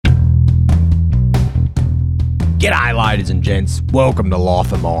G'day ladies and gents, welcome to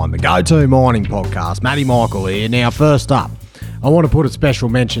Life of Mine, the go-to mining podcast. Matty Michael here. Now first up, I want to put a special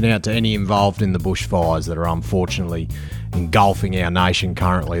mention out to any involved in the bushfires that are unfortunately engulfing our nation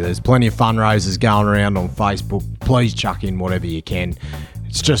currently. There's plenty of fundraisers going around on Facebook. Please chuck in whatever you can.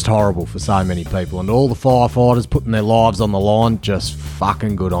 It's just horrible for so many people, and all the firefighters putting their lives on the line, just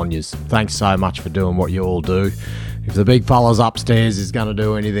fucking good on yous. Thanks so much for doing what you all do. If the big fellas upstairs is going to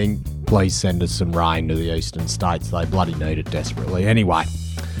do anything, please send us some rain to the eastern states. They bloody need it desperately. Anyway,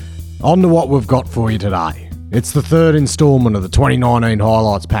 on to what we've got for you today. It's the third instalment of the 2019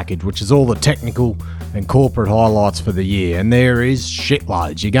 highlights package, which is all the technical and corporate highlights for the year, and there is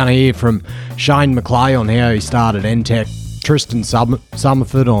shitloads. You're going to hear from Shane Mcleay on how he started NTEC, Tristan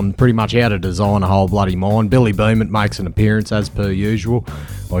Sommerford on pretty much how to design a whole bloody mine. Billy Beament makes an appearance as per usual.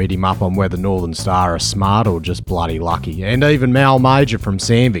 I hit him up on whether Northern Star are smart or just bloody lucky. And even Mauger from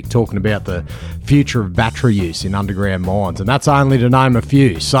Sandvik talking about the future of battery use in underground mines. And that's only to name a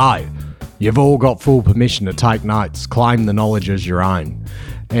few. So, you've all got full permission to take notes, claim the knowledge as your own.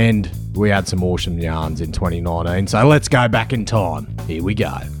 And we had some awesome yarns in 2019. So let's go back in time. Here we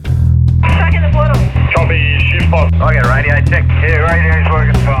go. Back in the bottom. Copy, shift box. I get radio check. Yeah, radio's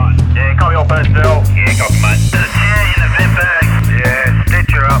working fine. Yeah, copy all personnel. Yeah, copy, mate. There's a chair in the vent bag. Yeah,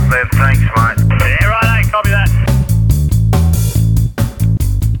 stitch her up there, thanks, mate. Yeah, right, copy that.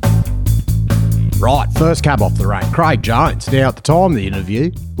 Right, first cab off the rank, Craig Jones. Now, at the time of the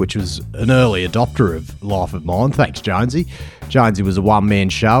interview, which was an early adopter of Life of Mine, thanks Jonesy. Jonesy was a one-man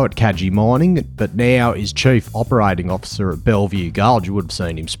show at Kadji Mining, but now is Chief Operating Officer at Bellevue Gold. You would have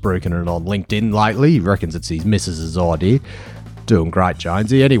seen him spruiking it on LinkedIn lately. He reckons it's his missus's idea. Doing great,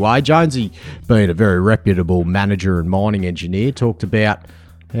 Jonesy. Anyway, Jonesy, being a very reputable manager and mining engineer, talked about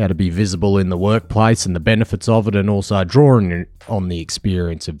how to be visible in the workplace and the benefits of it, and also drawing on the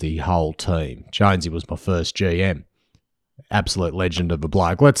experience of the whole team. Jonesy was my first GM. Absolute legend of a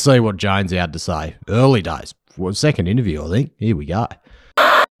bloke. Let's see what Jonesy had to say. Early days. Well, second interview, I think. Here we go.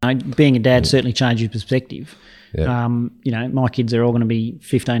 Being a dad certainly changed your perspective. Yeah. My kids are all going to be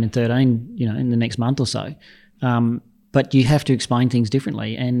 15 and 13, in the next month or so. But you have to explain things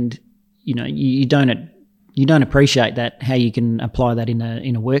differently, and you don't appreciate that, how you can apply that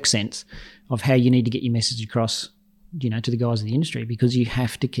in a work sense of how you need to get your message across, to the guys in the industry, because you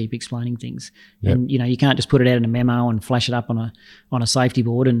have to keep explaining things. Yep. And you can't just put it out in a memo and flash it up on a safety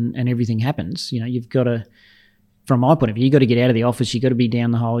board and everything happens. You've got to, from my point of view, you've got to get out of the office, you've got to be down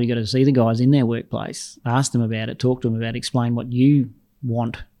the hole, you've got to see the guys in their workplace, ask them about it, talk to them about it, explain what you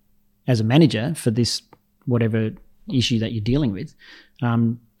want as a manager for this whatever issue that you're dealing with,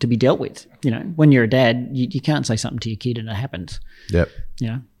 to be dealt with. When you're a dad, you can't say something to your kid and it happens. Yep.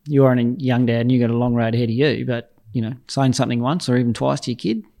 You're a young dad and you've got a long road ahead of you, but saying something once or even twice to your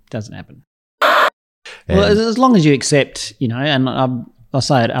kid doesn't happen. Well, as long as you accept, and I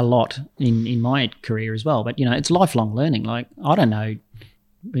say it a lot in my career as well, but it's lifelong learning. Like, I don't know,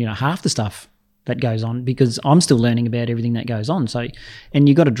 half the stuff that goes on because I'm still learning about everything that goes on. So, and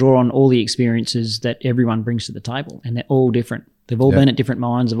you've got to draw on all the experiences that everyone brings to the table, and they're all different. They've all been at different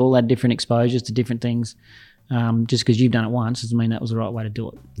mines. They've all had different exposures to different things. Just because you've done it once doesn't mean that was the right way to do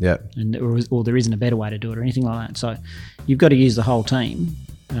it. Yeah. And there isn't a better way to do it or anything like that. So you've got to use the whole team,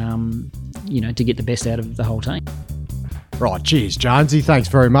 to get the best out of the whole team. Right, cheers, Jonesy. Thanks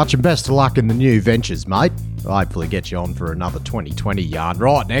very much, and best of luck in the new ventures, mate. I'll hopefully get you on for another 2020 yarn.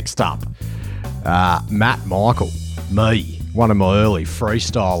 Right, next up, Matt Michael, me, one of my early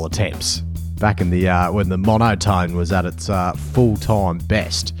freestyle attempts back in the when the monotone was at its full-time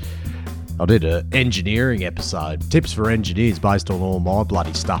best. I did an engineering episode, tips for engineers based on all my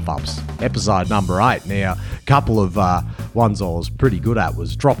bloody stuff-ups. Episode number 8. Now, a couple of ones I was pretty good at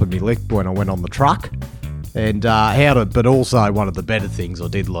was dropping me lip when I went on the truck. And but also one of the better things I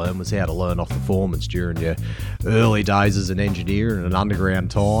did learn was how to learn off performance during your early days as an engineer in an underground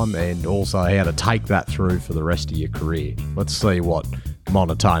time, and also how to take that through for the rest of your career. Let's see what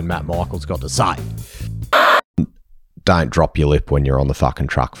monotone Matt Michael's got to say. Don't drop your lip when you're on the fucking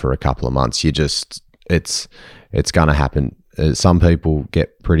truck for a couple of months. It's going to happen. Some people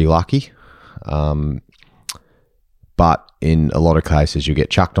get pretty lucky, but in a lot of cases you get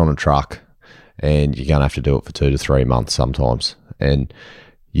chucked on a truck and you're going to have to do it for 2 to 3 months sometimes. And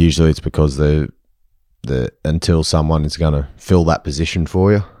usually it's because until someone is going to fill that position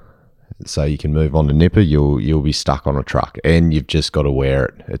for you, so you can move on to Nipper, you'll be stuck on a truck, and you've just got to wear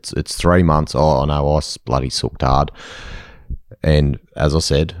it. It's 3 months. Oh, I know, I bloody sucked hard. And as I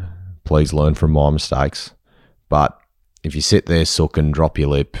said, please learn from my mistakes. But if you sit there, suck and drop your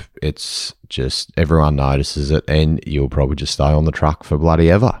lip, it's just everyone notices it, and you'll probably just stay on the truck for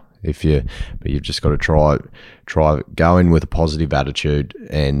bloody ever. But you've just got to try go in with a positive attitude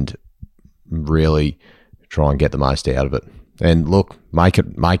and really try and get the most out of it. And look, make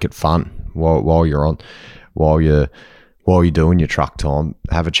it fun while you're doing your truck time.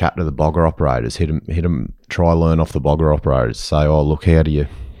 Have a chat to the bogger operators. Hit them. Try learn off the bogger operators. Say, oh look, how do you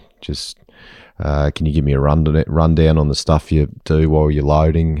just? Can you give me a rundown on the stuff you do while you're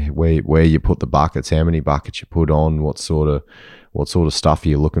loading? Where you put the buckets? How many buckets you put on? What sort of stuff are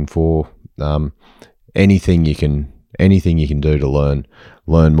you looking for? Anything you can do to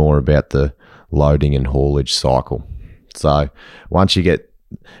learn more about the loading and haulage cycle. So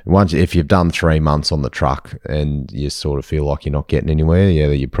if you've done 3 months on the truck and you sort of feel like you're not getting anywhere,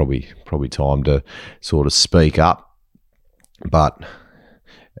 you're probably time to sort of speak up. But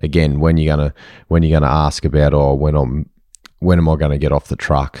again, when you're gonna ask about when am I going to get off the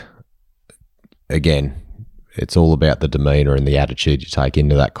truck? Again, it's all about the demeanour and the attitude you take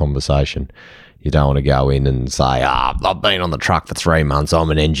into that conversation. You don't want to go in and say, I've been on the truck for 3 months,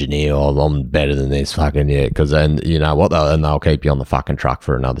 I'm an engineer, or I'm better than this, fucking yeah, because then, you know what, they'll keep you on the fucking truck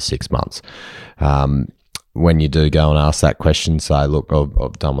for another 6 months. When you do go and ask that question, say, look,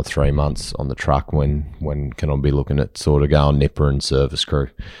 I've done my 3 months on the truck, when can I be looking at sort of going nipper and service crew?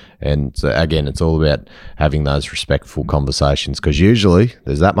 And so, again, it's all about having those respectful conversations, because usually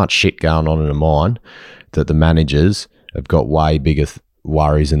there's that much shit going on in a mine that the managers have got way bigger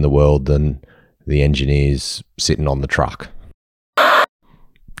worries in the world than the engineers sitting on the truck.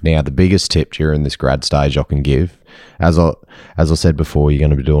 Now, the biggest tip during this grad stage I can give, as I said before, you're going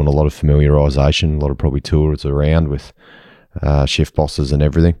to be doing a lot of familiarisation, a lot of probably tours around with shift bosses and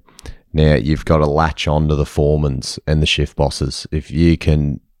everything. Now, you've got to latch on to the foremans and the shift bosses. If you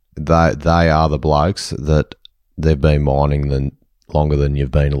can, they are the blokes that they've been mining longer than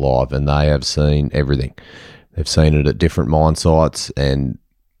you've been alive, and they have seen everything. They've seen it at different mine sites, and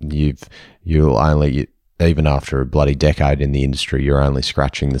you'll only, even after a bloody decade in the industry, you're only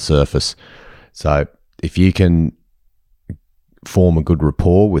scratching the surface. So if you can form a good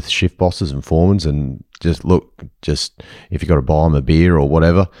rapport with shift bosses and foremans, and just if you've got to buy them a beer or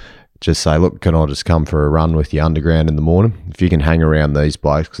whatever, just say, look, can I just come for a run with you underground in the morning? If you can hang around these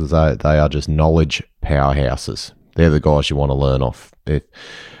blokes, because they are just knowledge powerhouses. They're the guys you want to learn off. If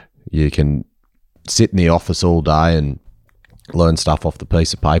you can sit in the office all day and learn stuff off the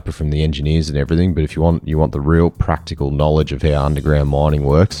piece of paper from the engineers and everything, but if you want the real practical knowledge of how underground mining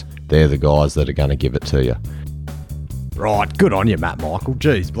works, they're the guys that are going to give it to you. Right, good on you, Matt Michael.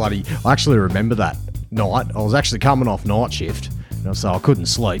 Jeez, bloody, I actually remember that night. I was actually coming off night shift, so I couldn't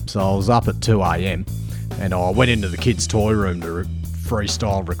sleep, so I was up at 2 a.m, and I went into the kids' toy room to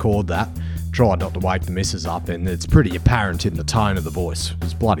freestyle record that. Tried not to wake the missus up, and it's pretty apparent in the tone of the voice. It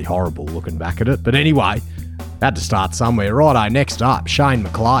was bloody horrible looking back at it, but anyway, had to start somewhere. Righto, next up, Shane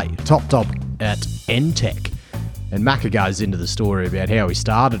Mcleay, top at NTech. And Macca goes into the story about how he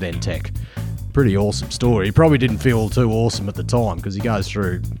started NTech. Pretty awesome story. He probably didn't feel too awesome at the time, because he goes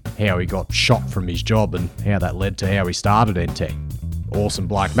through how he got shot from his job and how that led to how he started NTech. Awesome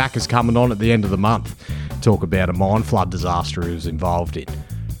bloke. Macca's coming on at the end of the month. Talk about a mine flood disaster he was involved in.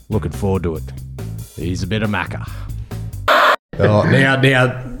 Looking forward to it. He's a bit of Macca.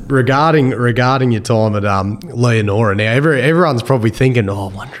 Now, regarding your time at Leonora, now everyone's probably thinking, I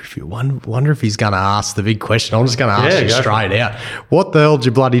wonder if he's going to ask the big question. I'm just going to ask you straight out. What the hell did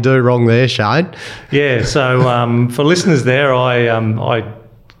you bloody do wrong there, Shane? Yeah, so for listeners there, I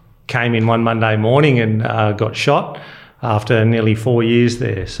came in one Monday morning and got shot after nearly 4 years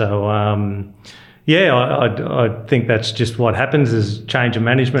there. So I think that's just what happens, is change of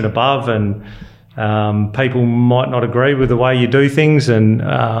management above, and people might not agree with the way you do things, and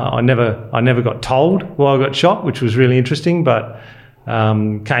I never got told why I got shot, which was really interesting. But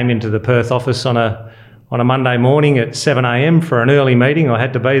came into the Perth office on a Monday morning at 7 a.m. for an early meeting. I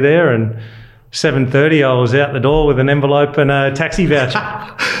had to be there, and 7:30 I was out the door with an envelope and a taxi voucher.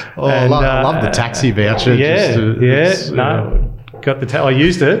 I love the taxi voucher. Got the I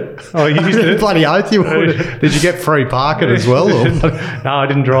used it. Bloody oath you would. Did you get free parking as well? Or? No, I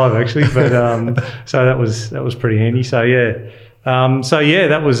didn't drive actually, but so that was pretty handy. So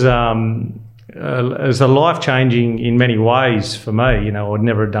that was it was a life changing in many ways for me. You know, I'd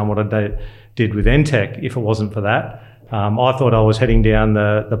never have done what I did with NTech if it wasn't for that. I thought I was heading down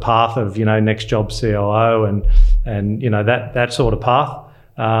the path of, you know, next job COO and you know that sort of path.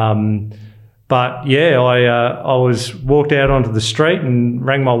 But yeah, I was walked out onto the street and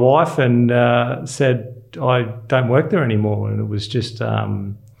rang my wife and said I don't work there anymore, and it was just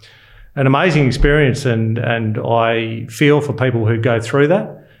an amazing experience, and I feel for people who go through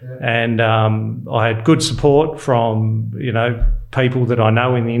that. Yeah. And I had good support from, you know, people that I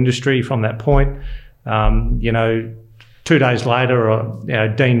know in the industry from that point. 2 days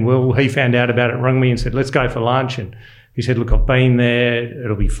later, Dean Will, he found out about it, rang me and said, let's go for lunch. And he said, look, I've been there,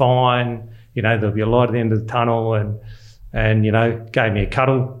 it'll be fine. There'll be a light at the end of the tunnel, and gave me a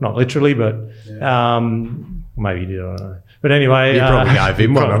cuddle, not literally, but maybe he did, I don't know. But anyway, you probably gave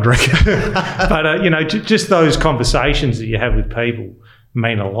him one, I reckon. But just those conversations that you have with people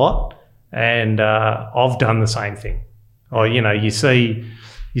mean a lot, and I've done the same thing. Or you see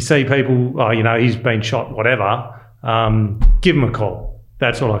people, he's been shot, whatever. Give him a call.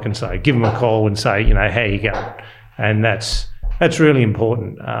 That's all I can say. Give him a call and say, how you going, and that's really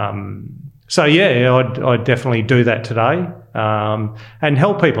important. I'd definitely do that today, and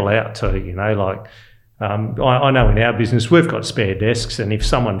help people out too. I know in our business we've got spare desks, and if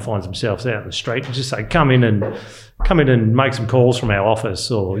someone finds themselves out in the street, just say, come in and make some calls from our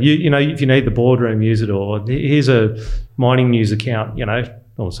office, or if you need the boardroom, use it, or here's a mining news account.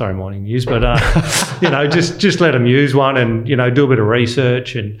 Mining news, but just let them use one, and do a bit of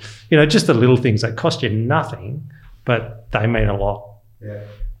research, and just the little things that cost you nothing, but they mean a lot. Yeah.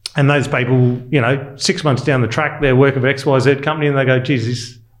 And those people, 6 months down the track, they're working for XYZ company, and they go,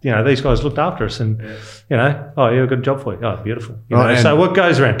 geez, these guys looked after us, and I've got a job for you. Oh, beautiful. So what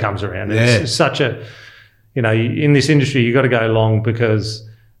goes around comes around. Yeah. It's such a, in this industry, you've got to go long because,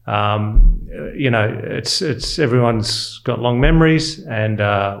 it's everyone's got long memories, and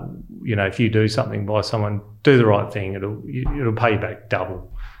if you do something by someone, do the right thing, it'll pay you back double.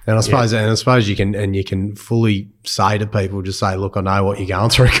 And I suppose you can fully say to people, just say, look, I know what you're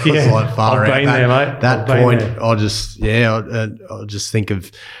going through. I've been there, mate. That point, I just think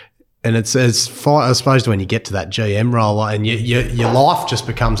of, and it's I suppose when you get to that GM role, and your life just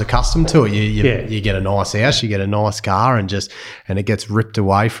becomes accustomed to it. You get a nice house, you get a nice car, and it gets ripped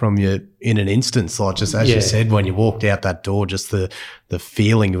away from you in an instance. Like just as you said, when you walked out that door, just the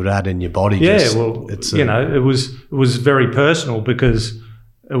feeling of that in your body. Yeah, it was very personal, because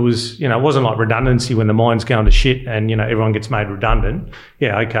it was, it wasn't like redundancy when the mine's going to shit and, everyone gets made redundant.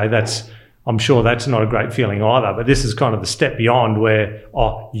 Yeah, okay, I'm sure that's not a great feeling either, but this is kind of the step beyond where,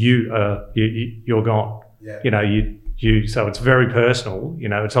 you're gone. Yeah. So it's very personal,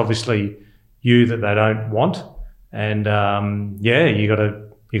 it's obviously you that they don't want, and you got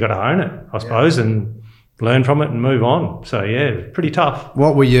to own it, I suppose, and learn from it and move on. So pretty tough.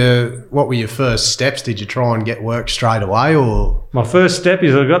 What were your first steps? Did you try and get work straight away, or? My first step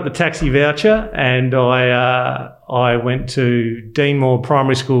is I got the taxi voucher, and I went to Deanmore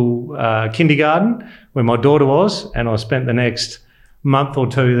Primary School kindergarten where my daughter was, and I spent the next month or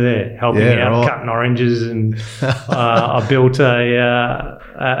two there helping out, cutting oranges, and I built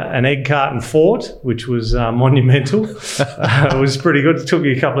an egg carton fort, which was monumental. It was pretty good. It took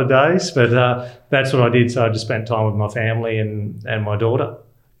me a couple of days, but that's what I did. So I just spent time with my family and my daughter.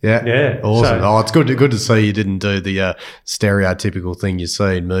 Yeah. Awesome. It's good to see you didn't do the stereotypical thing you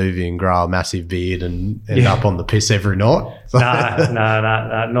see in movie and grow a massive beard and end up on the piss every night.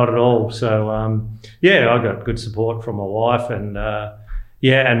 No, not at all. So, I got good support from my wife and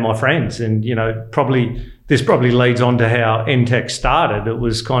my friends. And, this probably leads on to how NTech started. It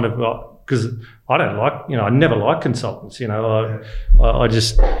was kind of because I never liked consultants. I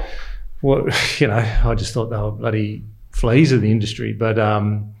just thought they were bloody fleas of the industry, but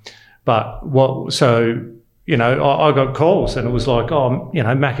I got calls, and it was like,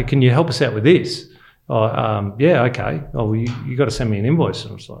 Macca, can you help us out with this? Okay. Oh, well, you got to send me an invoice.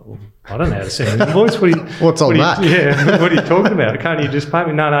 And I was like, well, I don't know how to send an invoice. What's on that? What are you talking about? Can't you just pay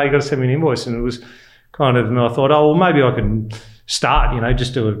me? No, you got to send me an invoice. And it was kind of, and I thought, maybe I can start,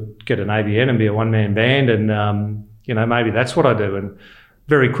 just get an ABN and be a one-man band, and maybe that's what I do. And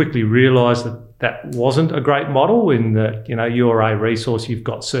very quickly realised that wasn't a great model, in that, you're a resource, you've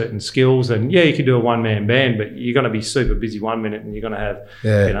got certain skills, and you can do a one-man band, but you're going to be super busy 1 minute and you're going to have,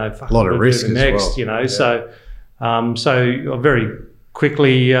 a lot of risk next, as well. So I very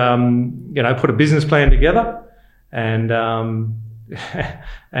quickly, put a business plan together, and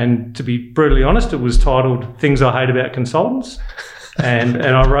and to be brutally honest, it was titled Things I Hate About Consultants. and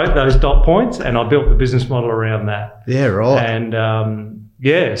I wrote those dot points, and I built the business model around that. Yeah, right. And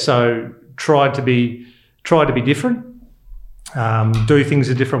so tried to be different, do things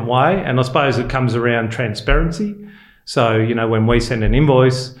a different way, and I suppose it comes around transparency. So when we send an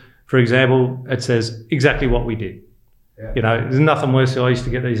invoice, for example, it says exactly what we did. Yeah. There's nothing worse. I used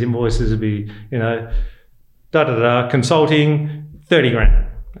to get these invoices, it'd be consulting, 30 grand.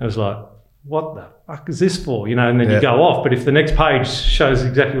 I was like, what the fuck is this for? And then you go off. But if the next page shows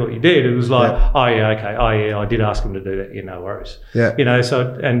exactly what you did, it was like, okay. I did ask him to do that. No worries. Yeah.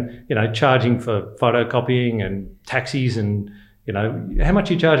 So, and, charging for photocopying and taxis and, how much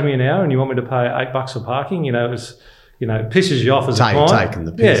you charge me an hour and you want me to pay $8 for parking? It was, it pisses you off as a client. Taking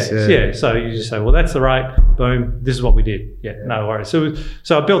the piss. Yeah. So you just say, well, that's the rate. Boom. This is what we did. Yeah. No worries. So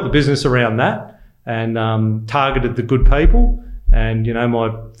I built the business around that and targeted the good people. And,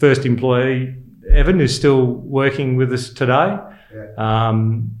 my first employee, Evan, is still working with us today. Yeah.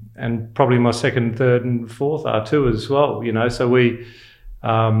 And probably my second, third and fourth are too as well, So we...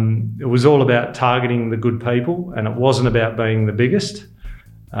 it was all about targeting the good people, and it wasn't about being the biggest.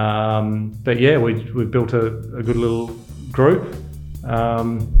 But yeah, we built a good little group.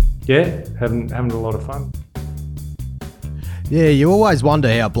 Having a lot of fun. Yeah, you always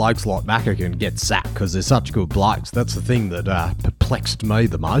wonder how blokes like Mcleay can get sacked because they're such good blokes. That's the thing that perplexed me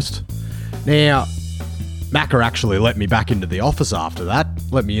the most. Now, Mcleay actually let me back into the office after that.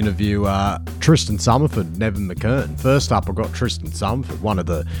 Let me interview Tristan Sommerford and Evan Mckern. First up, I got Tristan Sommerford,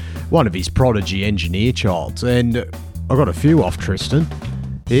 one of his prodigy engineer childs, and I got a few off Tristan.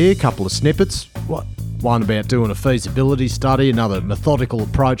 Here, a couple of snippets. One about doing a feasibility study, another methodical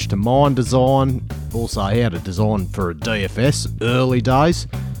approach to mine design, also how to design for a DFS early days,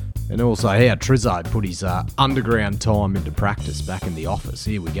 and also how Trizzo put his underground time into practice back in the office.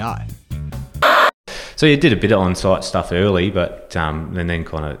 Here we go. So you did a bit of on-site stuff early, but and then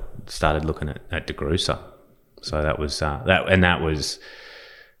kind of started looking at DeGrussa. So that was that was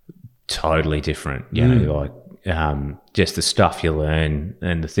totally different. Just the stuff you learn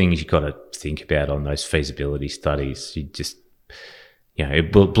and the things you got to think about on those feasibility studies. You just,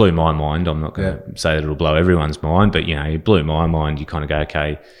 it blew my mind. I'm not going to say that it'll blow everyone's mind, but it blew my mind. You kind of go,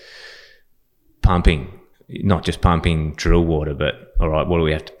 okay, pumping, not just pumping drill water, but all right, what do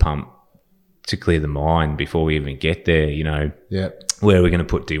we have to pump to clear the mine before we even get there? Where are we going to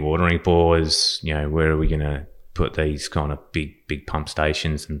put dewatering bores? Where are we going to put these kind of big pump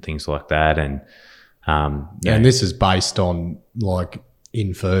stations and things like that? And and this is based on like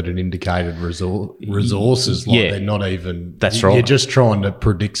inferred and indicated resources. They're not even. That's right. You're just trying to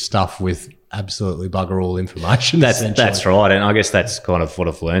predict stuff with absolutely bugger all information. That's right. And I guess that's kind of what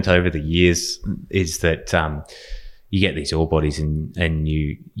I've learnt over the years is that you get these ore bodies and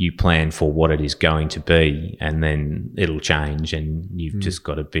you plan for what it is going to be, and then it'll change, and you've just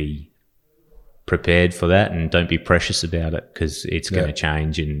got to be prepared for that and don't be precious about it because it's going to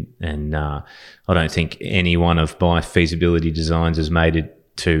change. And I don't think any one of my feasibility designs has made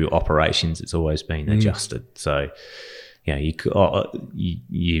it to operations. It's always been adjusted. So, you've got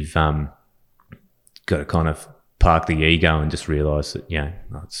to kind of park the ego and just realise that,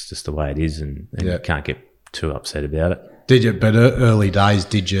 it's just the way it is, and you can't get too upset about it. Did you? But early days,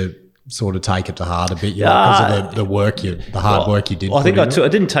 did you sort of take it to heart a bit because of the hard work you did? I think I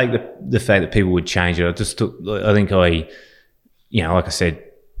didn't take the fact that people would change it. Like I said,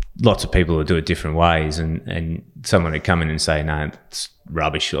 lots of people will do it different ways, and someone would come in and say, no, it's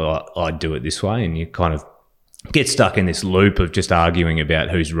rubbish, I'd do it this way, and you kind of get stuck in this loop of just arguing about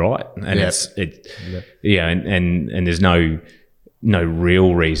who's right, and and there's no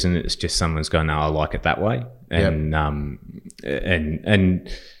real reason. It's just someone's going, no, I like it that way, and and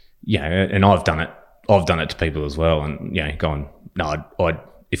I've done it to people as well, and going, no, I'd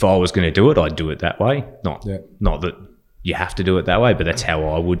if I was going to do it, I'd do it that way. Not that you have to do it that way, but that's how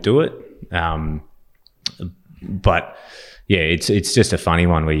I would do it. But it's just a funny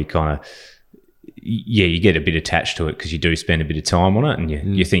one where you kind of you get a bit attached to it because you do spend a bit of time on it,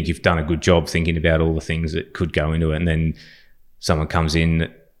 and you think you've done a good job thinking about all the things that could go into it, and then someone comes in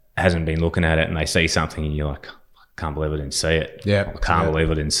that hasn't been looking at it and they see something and you're like, I can't believe I didn't see it. I can't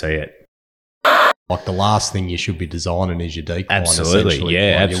believe I didn't see it. Like the last thing you should be designing is your decline. Absolutely,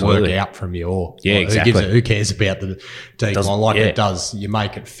 absolutely. You work out from your... exactly. Who cares about the decline? It does. You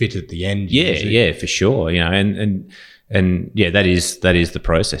make it fit at the end. For sure. And that is the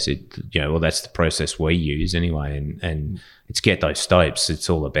process. That's the process we use anyway. And it's get those stopes. It's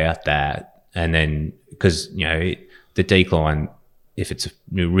all about that. And then because the decline, if it's a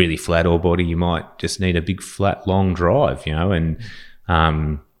really flat ore body, you might just need a big flat long drive.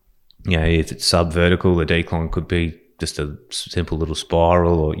 If it's sub-vertical, the decline could be just a simple little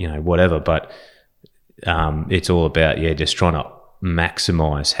spiral or, whatever. But it's all about, just trying to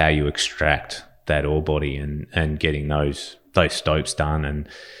maximise how you extract that ore body and getting those stopes done and,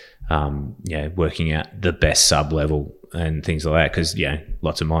 working out the best sub-level and things like that. Because,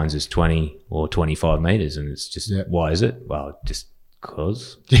 lots of mines is 20 or 25 metres and it's just, why is it? Well, just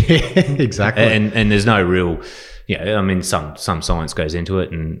because. Yeah, exactly. And there's no real... some science goes into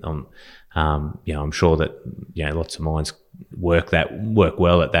it, and I'm sure that lots of mines work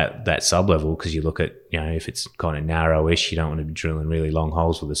well at that sub level because you look at if it's kind of narrowish, you don't want to be drilling really long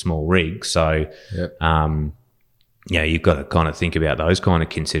holes with a small rig. So you've got to kind of think about those kind of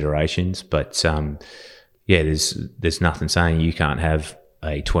considerations. But there's nothing saying you can't have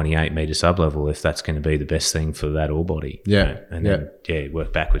a 28 metre sublevel if that's going to be the best thing for that ore body. Yeah. And then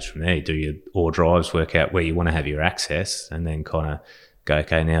work backwards from there. Do your ore drives, work out where you want to have your access, and then kind of go,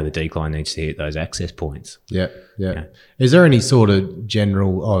 okay, now the decline needs to hit those access points. Yeah. Is there any sort of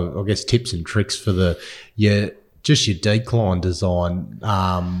general, I guess, tips and tricks for your decline design?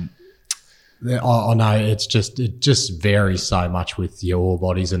 I know it just varies so much with your ore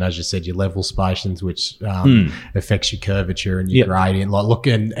bodies, and as you said, your level spations, which affects your curvature and your gradient. Like, look,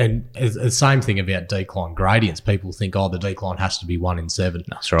 and the same thing about decline gradients. People think, the decline has to be 1 in 7.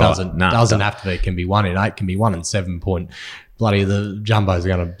 That's right. Doesn't have to be. It can be 1 in 8. Can be 1 in 7 point. Bloody the jumbos are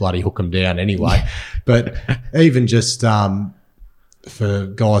going to bloody hook them down anyway. But even just for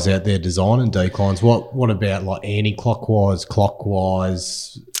guys out there designing declines, what about like anti-clockwise,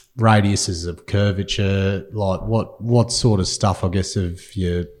 clockwise, radiuses of curvature? Like what sort of stuff, I guess, have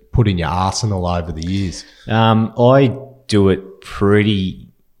you put in your arsenal over the years? I do it pretty.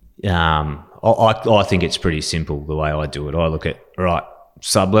 I think it's pretty simple the way I do it. I look at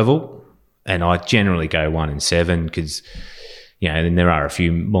sub-level, and I generally go 1 in 7 because, then there are a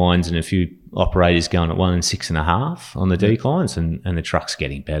few mines and a few operators going at 1 in 6.5 on the declines, and the truck's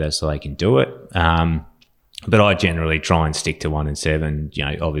getting better, so they can do it. But I generally try and stick to 1 in 7.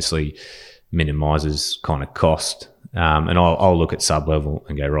 Obviously minimises kind of cost, and I'll look at sub-level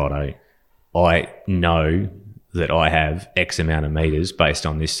and go, righto, I know that I have X amount of meters based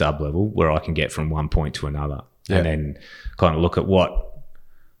on this sub-level where I can get from one point to another, and then kind of look at what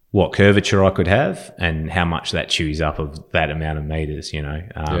curvature I could have and how much that chews up of that amount of meters,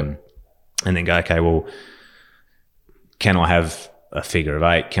 and then go, okay, well, can I have a figure of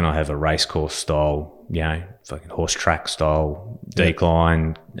 8? Can I have a race course style, fucking horse track style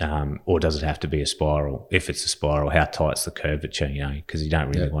decline, or does it have to be a spiral? If it's a spiral, how tight's the curvature, because you don't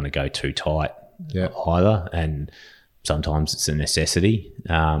really want to go too tight either. And sometimes it's a necessity,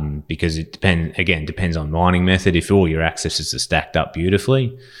 because it depends on mining method. If all your accesses are stacked up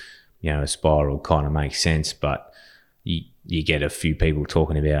beautifully, a spiral kind of makes sense. But you get a few people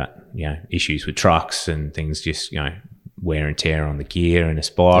talking about, issues with trucks and things, just, wear and tear on the gear and a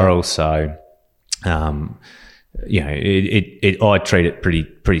spiral. So, I treat it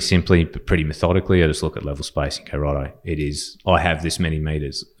pretty simply, but pretty methodically. I just look at level space and go, righto, I have this many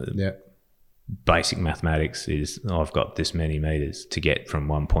meters. Basic mathematics is I've got this many meters to get from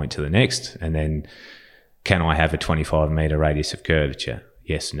one point to the next, and then can I have a 25 meter radius of curvature?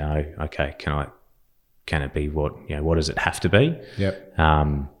 Yes, no. Okay, can it be what does it have to be?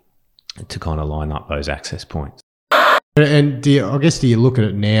 To kind of line up those access points. And do you look at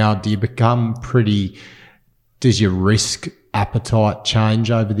it now? Do you become does your risk appetite change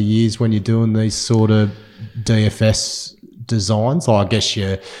over the years when you're doing these sort of DFS designs? I guess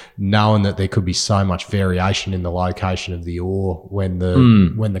you're knowing that there could be so much variation in the location of the ore when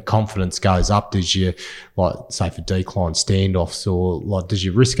the confidence goes up. Does you, like, say for decline standoffs, or like, does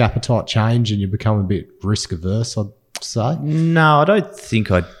your risk appetite change and you become a bit risk averse, I'd say? No, I don't think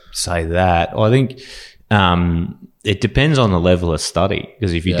I'd say that. I think it depends on the level of study,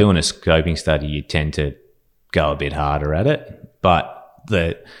 because if you're doing a scoping study, you tend to go a bit harder at it. But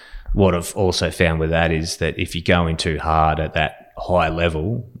what I've also found with that is that if you go in too hard at that high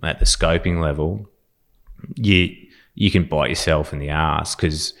level, at the scoping level, you can bite yourself in the arse,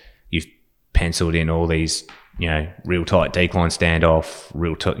 because you've penciled in all these, real tight decline standoff,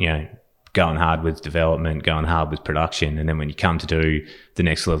 going hard with development, going hard with production, and then when you come to do the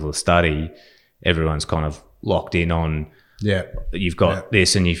next level of study, everyone's kind of locked in on you've got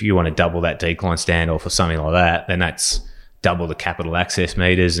this, and if you want to double that decline standoff or something like that, then that's double the capital access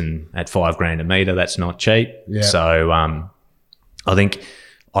meters, and at $5,000 a meter, that's not cheap. So I think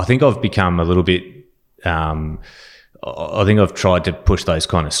I've become a little bit I think I've tried to push those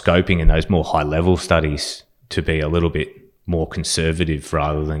kind of scoping and those more high level studies to be a little bit more conservative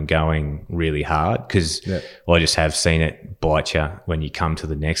rather than going really hard, because I just have seen it bite you when you come to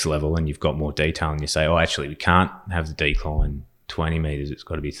the next level and you've got more detail and you say, actually, we can't have the decline 20 metres, it's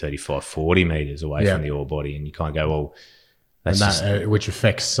got to be 35, 40 metres away from the ore body, and you kind of go, well, that's which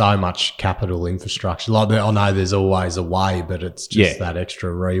affects so much capital infrastructure. Like, I know there's always a way, but it's just that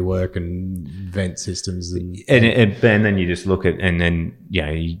extra rework and vent systems. And then you just look at, and then,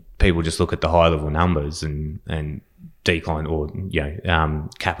 people just look at the high level numbers and decline or,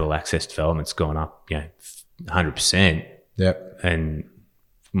 capital access development's gone up, 100%. And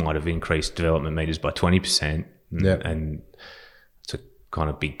might have increased development meters by 20%. And it's a kind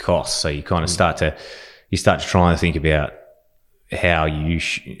of big cost. So you kind of start to try and think about how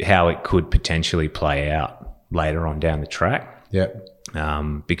it could potentially play out later on down the track. Yeah.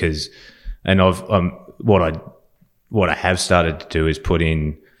 Because, and what I have started to do is put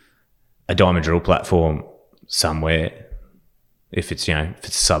in a diamond drill platform somewhere. If it's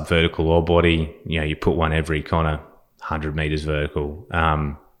sub-vertical ore body, you put one every kind of 100 metres vertical.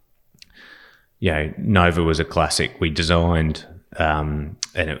 Nova was a classic. We designed, and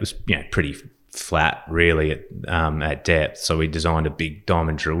it was pretty flat really at depth. So we designed a big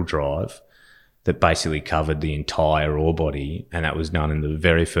diamond drill drive that basically covered the entire ore body, and that was done in the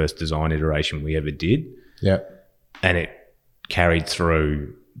very first design iteration we ever did. Yeah. And it carried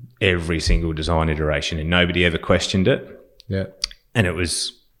through every single design iteration, and nobody ever questioned it. Yeah. And it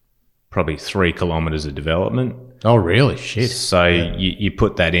was probably 3 kilometres of development. Oh, really? Shit. So you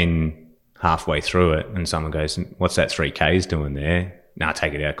put that in halfway through it, and someone goes, "What's that 3Ks doing there?" "Nah,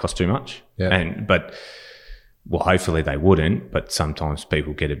 take it out. It costs too much." Yeah. But hopefully they wouldn't. But sometimes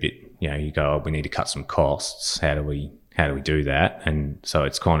people get a bit, you go, "Oh, we need to cut some costs. How do we do that?" And so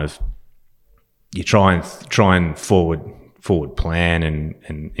it's kind of, you try and forward plan and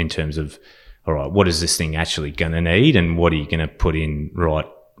in terms of, all right, what is this thing actually going to need, and what are you going to put in right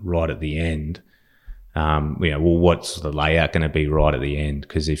at the end? What's the layout going to be right at the end?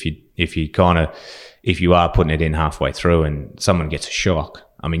 Because if you are putting it in halfway through and someone gets a shock,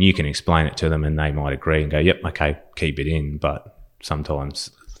 I mean, you can explain it to them and they might agree and go, "Yep, okay, keep it in." But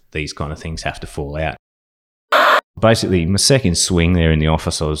sometimes these kind of things have to fall out. Basically, my second swing there in the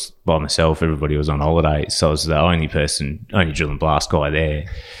office, I was by myself. Everybody was on holiday, so I was the only drill and blast guy there.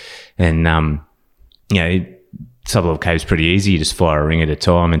 And sub-level cave is pretty easy. You just fire a ring at a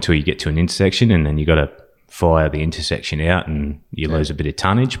time until you get to an intersection, and then you got to fire the intersection out, and you lose a bit of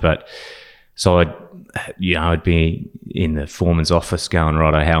tonnage. But so I'd be in the foreman's office going,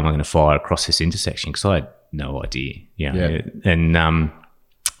 "Righto, how am I going to fire across this intersection?" Because I had no idea. And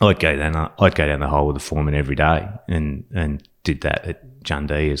I'd go down the hole with the foreman every day, and did that at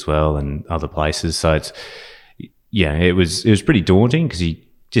Jundee as well and other places. So it was pretty daunting, because you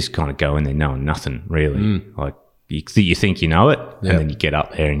just kind of go in there knowing nothing really. Like you think you know it, and then you get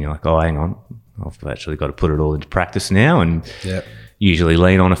up there and you're like, "Oh, hang on, I've actually got to put it all into practice now." And usually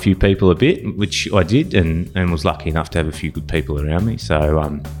lean on a few people a bit, which I did, and was lucky enough to have a few good people around me.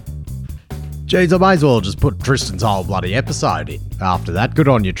 So Geez, I may as well just put Tristan's whole bloody episode in after that. Good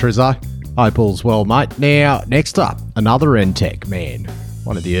on you, Trizzo. Hope all's well, mate. Now, next up, another NTEC man.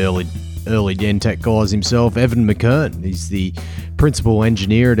 One of the early NTEC guys himself, Evan Mckern. He's the principal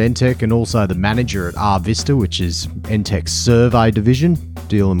engineer at NTEC and also the manager at R Vista, which is NTEC's survey division,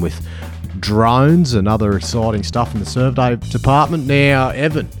 dealing with drones and other exciting stuff in the survey department. Now,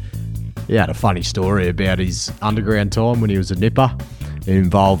 Evan, he had a funny story about his underground time when he was a nipper. It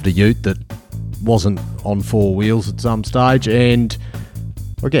involved a ute that wasn't on 4 wheels at some stage, and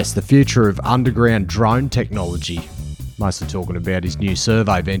I guess the future of underground drone technology. Mostly talking about his new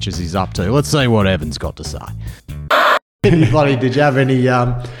survey ventures he's up to. Let's see what Evan's got to say. Did you have any,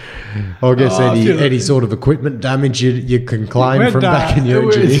 any sort of equipment damage you can claim from back in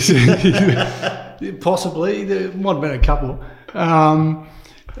your years? Possibly. There might have been a couple. I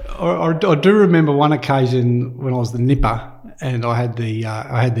do remember one occasion when I was the nipper, and I had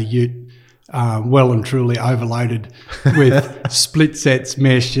the ute well and truly overloaded with split sets,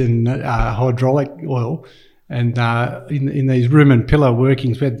 mesh, and hydraulic oil. And in these room and pillar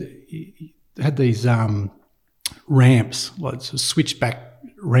workings, we had these ramps, like switchback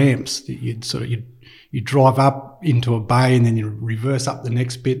ramps that you'd drive up into a bay, and then you reverse up the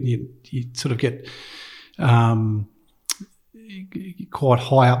next bit, and you sort of get quite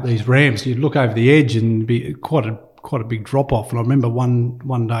high up these ramps. You'd look over the edge and be quite a big drop off. And I remember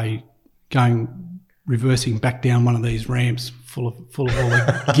one day reversing back down one of these ramps full of all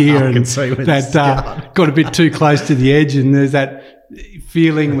the gear, and that got a bit too close to the edge, and there's that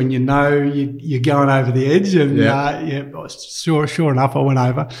feeling when you're going over the edge, and sure enough, I went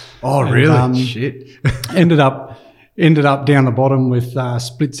over. Oh, and, really? Shit. ended up down the bottom with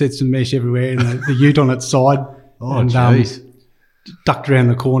split sets of mesh everywhere, and the ute on its side. Oh, and jeez. Ducked around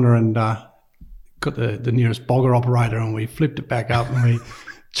the corner and got the nearest bogger operator, and we flipped it back up, and we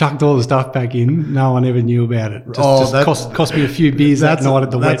chucked all the stuff back in. No one ever knew about it. Cost me a few beers that night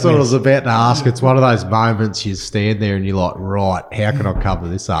at the wet That's what I was about to ask. It's one of those moments you stand there and you're like, right, how can I cover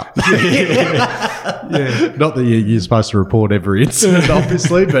this up? Yeah. Not that you're supposed to report every incident,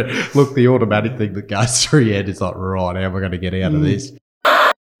 obviously, but look, the automatic thing that goes through your head is like, right, how am I going to get out of this?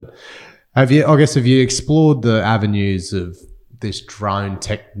 Have you explored the avenues of this drone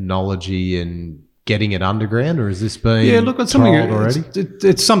technology and getting it underground, or has this been it's something already?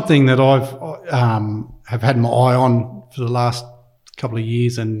 It's something that I've have had my eye on for the last couple of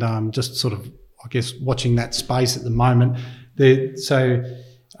years, and just sort of I guess, watching that space at the moment. So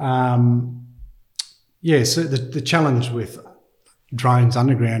the challenge with drones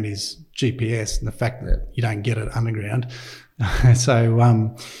underground is GPS and the fact that you don't get it underground. So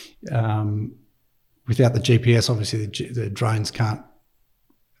without the GPS, obviously the drones can't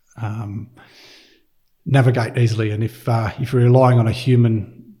navigate easily. And if you're relying on a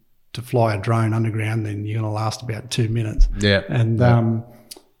human to fly a drone underground, then you're going to last about 2 minutes. Yeah. And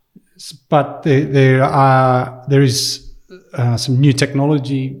but there is some new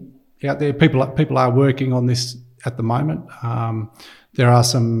technology out there. People are working on this at the moment. There are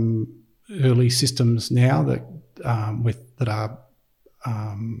some early systems now that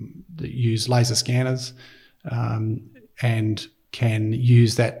use laser scanners and can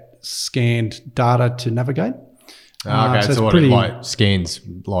use that scanned data to navigate. Okay, so so what pretty, it like scans,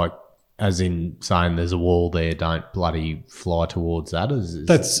 like as in saying there's a wall there, don't bloody fly towards that.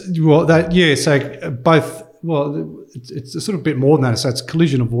 So both. Well, it's a sort of bit more than that. So it's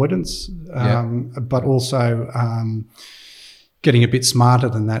collision avoidance, but also getting a bit smarter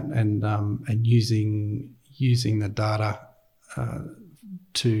than that, and using the data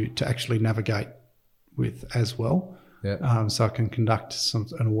to actually navigate with as well. Yeah. So I can conduct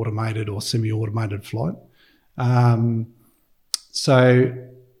an automated or semi-automated flight. So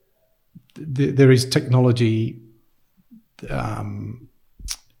there is technology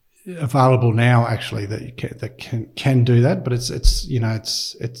available now actually that can do that, but it's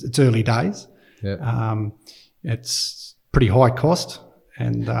early days. Yeah. It's pretty high cost,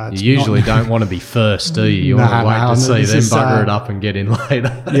 and you usually don't want to be first, do you? You want to wait to see them bugger it up and get in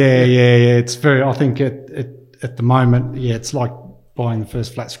later. Yeah. It's very. I think at the moment, it's like buying the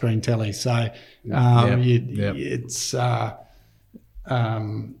first flat screen telly. So it's.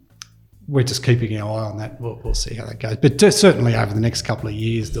 We're just keeping our eye on that. We'll see how that goes. But certainly over the next couple of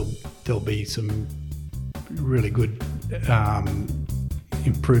years, there'll be some really good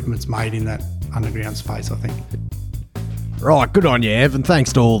improvements made in that underground space, I think. Right, good on you, Ev, and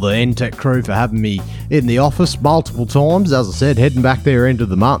thanks to all the NTech crew for having me in the office multiple times. As I said, heading back there end of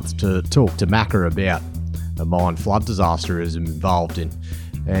the month to talk to Mauger about a mine flood disaster he's involved in.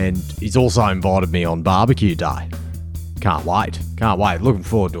 And he's also invited me on barbecue day. Can't wait. Looking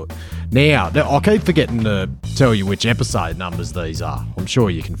forward to it. Now, I keep forgetting to tell you which episode numbers these are. I'm sure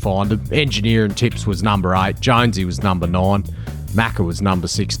you can find them. Engineering Tips was number 8. Jonesy was number 9. Mauger was number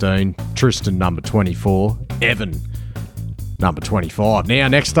 16. Tristan, number 24. Evan, number 25. Now,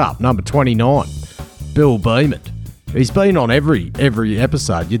 next up, number 29. Bill Beament. He's been on every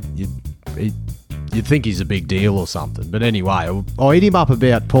episode. You'd think he's a big deal or something. But anyway, I hit him up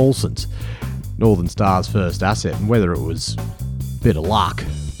about Paulson's, Northern Star's first asset, and whether it was a bit of luck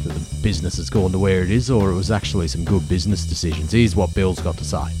that the business has gone to where it is, or it was actually some good business decisions. Here's what Bill's got to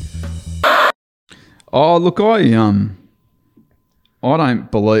say. Oh, look, I don't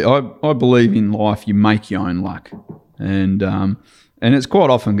believe. I believe in life you make your own luck, and it's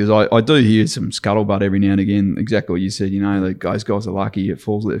quite often because I do hear some scuttlebutt every now and again. Exactly what you said. Those guys are lucky; it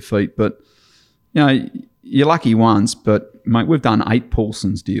falls at their feet. But you're lucky once. But mate, we've done 8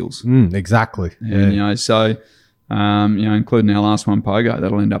 Paulson's deals. Exactly. And, so. Including our last one, Pogo,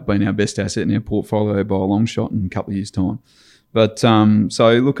 that'll end up being our best asset in our portfolio by a long shot in a couple of years' time. But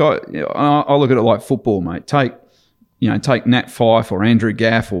so look, I look at it like football, mate. Take Nat Fyfe or Andrew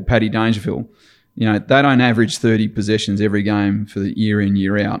Gaff or Paddy Dangerfield. They don't average 30 possessions every game for the year in,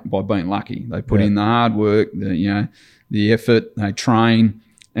 year out by being lucky. They put in the hard work, the effort, they train,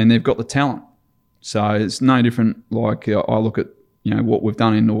 and they've got the talent. So it's no different. Like I look at what we've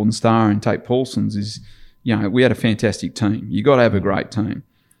done in Northern Star and take Paulson's is. We had a fantastic team. You got to have a great team,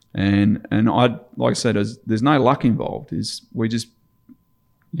 and like I said, there's no luck involved. We just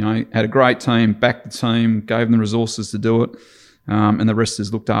had a great team, backed the team, gave them the resources to do it, and the rest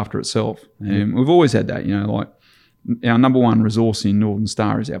has looked after itself. And we've always had that. Like our number one resource in Northern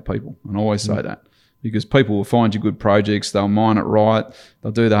Star is our people, and I always say that because people will find you good projects, they'll mine it right,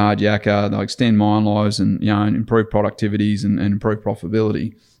 they'll do the hard yakka, they'll extend mine lives, and and improve productivities and improve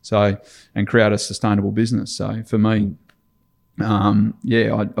profitability. So, and create a sustainable business. So for me, I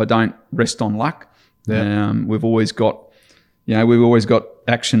don't rest on luck. Yeah. We've always got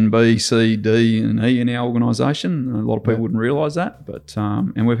action B, C, D, and E in our organisation. A lot of people wouldn't realise that, but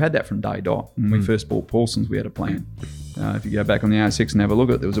and we've had that from day dot. When we first bought Paulson's, we had a plan. If you go back on the ASX and have a look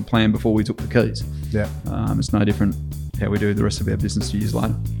at it, there was a plan before we took the keys. Yeah, it's no different how we do the rest of our business 2 years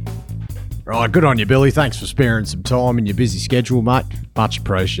later. Right, good on you, Billy. Thanks for sparing some time in your busy schedule, mate. Much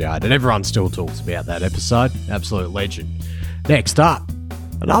appreciated. Everyone still talks about that episode. Absolute legend. Next up,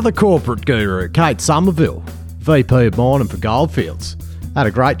 another corporate guru, Kate Sommerville, VP of Mining for Goldfields. Had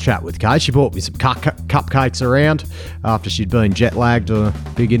a great chat with Kate. She bought me some cupcakes around after she'd been jet lagged on a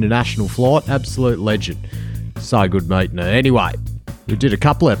big international flight. Absolute legend. So good meeting her. Anyway, we did a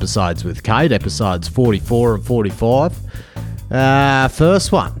couple episodes with Kate, episodes 44 and 45.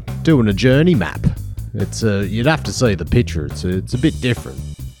 First one, doing a journey map. It's you'd have to see the picture. It's a bit different.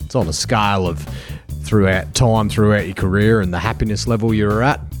 It's on a scale of throughout your career and the happiness level you're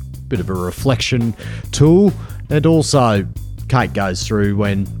at. Bit of a reflection tool, and also Kate goes through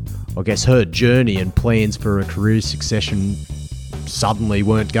when, I guess, her journey and plans for a career succession suddenly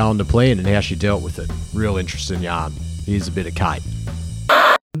weren't going to plan and how she dealt with it. Real interesting yarn. Here's a bit of Kate.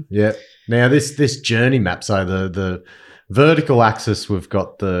 Yeah. Now this journey map, so the vertical axis, we've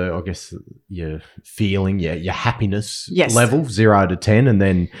got your feeling, your happiness level, 0 to 10, and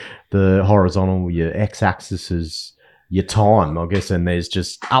then the horizontal, your x-axis is your time, I guess, and there's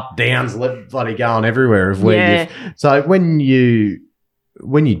just up, downs, bloody going everywhere of where so when you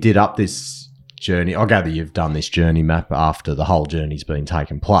did up this journey, I gather you've done this journey map after the whole journey's been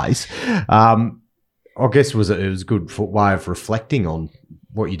taking place. I guess it was a good way of reflecting on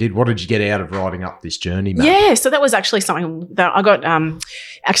what you did. What did you get out of writing up this journey map? Yeah, so that was actually something that I got,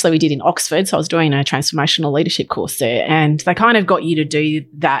 we did in Oxford. So I was doing a transformational leadership course there, and they kind of got you to do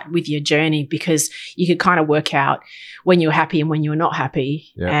that with your journey because you could kind of work out when you were happy and when you were not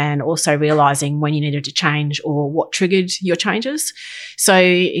happy, and also realising when you needed to change or what triggered your changes. So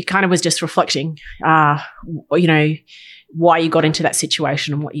it kind of was just reflecting, why you got into that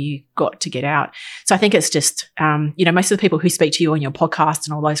situation and what you got to get out. So I think it's just, most of the people who speak to you on your podcast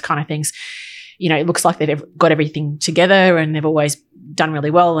and all those kind of things, it looks like they've got everything together and they've always done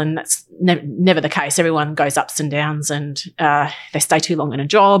really well, and that's never the case. Everyone goes ups and downs, and they stay too long in a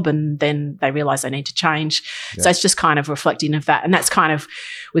job and then they realise they need to change. So it's just kind of reflecting of that, and that's kind of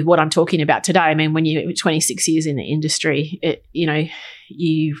with what I'm talking about today. I mean, when you're 26 years in the industry,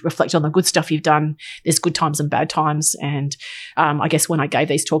 you reflect on the good stuff you've done. There's good times and bad times, and I guess when I gave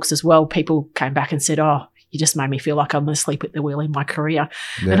these talks as well, people came back and said, "Oh, you just made me feel like I'm asleep at the wheel in my career."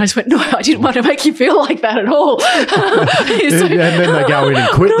 And I just went, no, I didn't want to make you feel like that at all. And then they go in and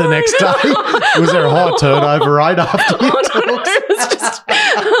quit the next day. Was there a high turnover rate after you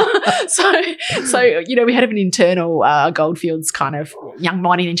So we had an internal Goldfields kind of young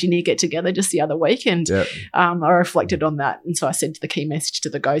mining engineer get together just the other week, and I reflected on that. And so I said to the key message to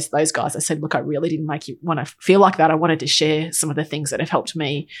those guys, I said, look, I really didn't make you want to feel like that. I wanted to share some of the things that have helped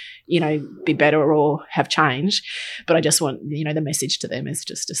me, be better or have changed. But I just want, the message to them is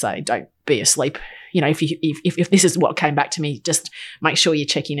just to say, don't be asleep. If this is what came back to me, just make sure you're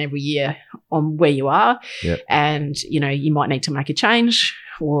checking every year on where you are, and you might need to make a change,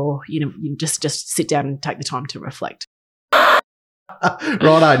 or you just sit down and take the time to reflect.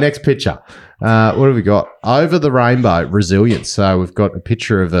 Righto, next picture. What have we got? Over the rainbow, resilience. So we've got a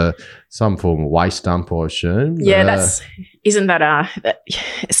picture of some form of waste dump, I assume. Yeah,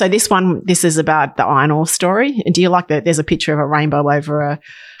 so this is about the iron ore story. Do you like that? There's a picture of a rainbow over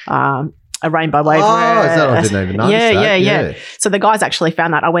a rainbow over. Oh, is that? I didn't even notice that. Yeah. So the guys actually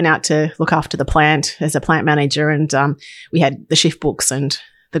found that. I went out to look after the plant as a plant manager, and we had the shift books, and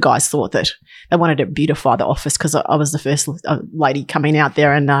the guys thought that they wanted to beautify the office because I was the first lady coming out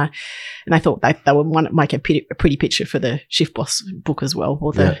there, and they thought they would want to make a pretty picture for the shift book as well,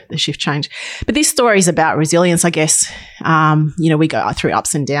 or the shift change. But this story is about resilience, I guess. We go through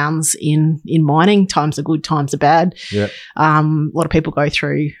ups and downs in mining. Times are good, times are bad. Yeah. A lot of people go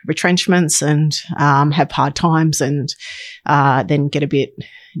through retrenchments and have hard times, and then get a bit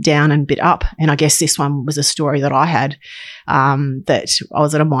down and bit up. And I guess this one was a story that I had, that I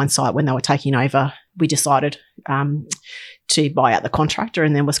was at a mine site when they were taking over. We decided to buy out the contractor,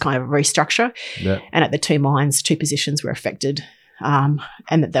 and then was kind of a restructure. Yeah. And at the two mines, two positions were affected, and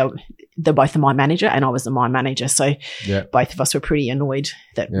that they're both the mine manager and I was the mine manager. So both of us were pretty annoyed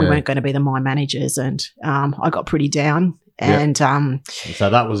that we weren't going to be the mine managers, and I got pretty down. And so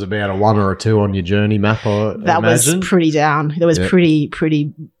that was about a 1 or a 2 on your journey map, I imagine? Was pretty down. That was pretty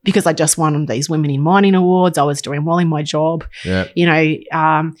because I just won these Women in Mining awards. I was doing well in my job. Yeah.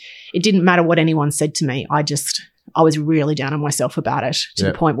 It didn't matter what anyone said to me. I was really down on myself about it, to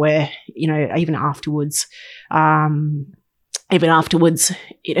the point where, even afterwards,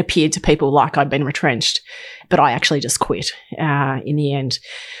 it appeared to people like I'd been retrenched, but I actually just quit in the end.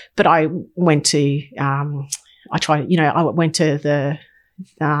 But I went to I went to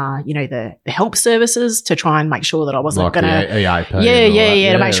the help services to try and make sure that I wasn't Like going the to.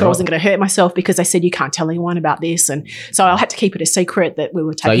 EAP. To make sure I wasn't going to hurt myself, because they said you can't tell anyone about this, and so I had to keep it a secret that we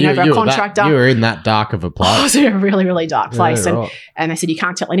were taking over a contractor. You were in that dark of a place. I was in a really, really dark place, Yeah, right. and they said you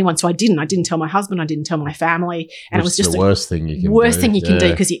can't tell anyone. So I didn't. I didn't tell my husband. I didn't tell my family, and it was just the worst thing you can do. Worst thing you can do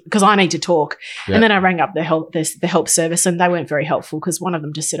because I need to talk. Yeah. And then I rang up the help service, and they weren't very helpful, because one of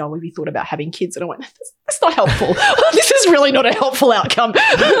them just said, "Oh, have you thought about having kids?" And I went, "That's not helpful. This is really not a helpful outcome."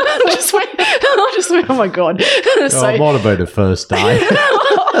 I just went, "Oh my god!" So it might have been the first day.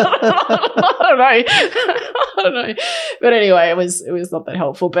 I don't know. But anyway, it was not that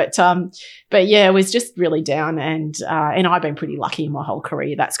helpful. But yeah, it was just really down, and I've been pretty lucky in my whole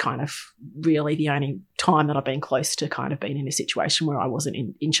career. That's kind of really the only time that I've been close to kind of being in a situation where I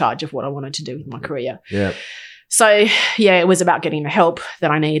wasn't in charge of what I wanted to do with my career. Yeah. So, yeah, it was about getting the help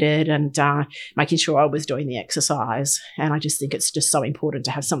that I needed and making sure I was doing the exercise. And I just think it's just so important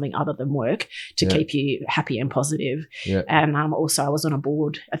to have something other than work to keep you happy and positive. Yeah. And also I was on a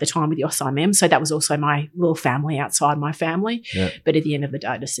board at the time with the OSIMM, so that was also my little family outside my family. Yeah. But at the end of the day,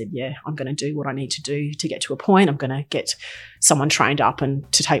 I just said, yeah, I'm going to do what I need to do to get to a point. I'm going to get someone trained up and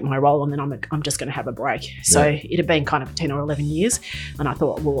to take my role, and then I'm just going to have a break. So it had been kind of 10 or 11 years, and I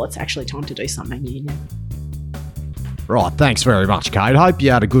thought, well, it's actually time to do something new now. Right, thanks very much, Kate. Hope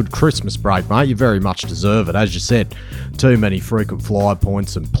you had a good Christmas break, mate. You very much deserve it. As you said, too many frequent flyer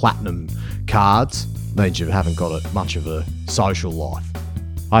points and platinum cards means you haven't got much of a social life.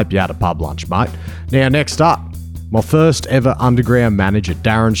 Hope you had a pub lunch, mate. Now, next up, my first ever underground manager,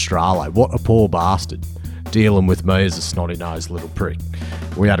 Darren Stralow. What a poor bastard. Dealing with me as a snotty-nosed little prick.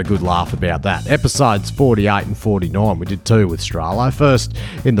 We had a good laugh about that. Episodes 48 and 49, we did two with Stralow. First,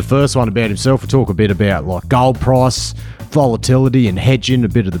 in the first one about himself, we talk a bit about like gold price, volatility and hedging, a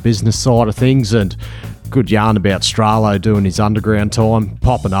bit of the business side of things, and good yarn about Stralow doing his underground time,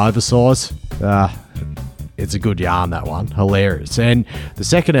 popping oversize. It's a good yarn, that one. Hilarious. And the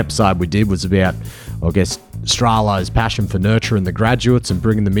second episode we did was about, I guess, Stralow's passion for nurturing the graduates and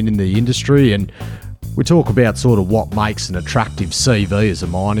bringing them in the industry, and we talk about sort of what makes an attractive CV as a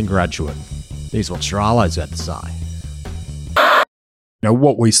mining graduate. Here's what Stralow's had to say.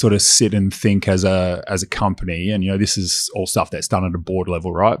 What we sort of sit and think as a company, and this is all stuff that's done at a board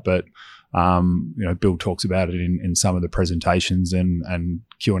level, right? But Bill talks about it in some of the presentations and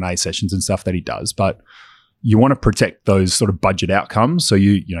Q&A sessions and stuff that he does. But you want to protect those sort of budget outcomes. So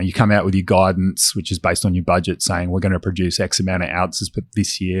you come out with your guidance, which is based on your budget, saying we're going to produce X amount of ounces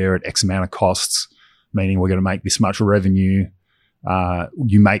this year at X amount of costs, meaning we're going to make this much revenue.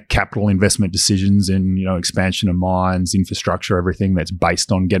 You make capital investment decisions in, expansion of mines, infrastructure, everything that's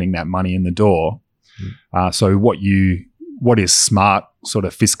based on getting that money in the door. So what is smart sort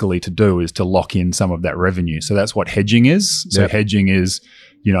of fiscally to do is to lock in some of that revenue. So that's what hedging is. So hedging is,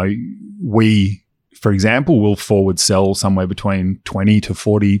 we, for example, will forward sell somewhere between 20 to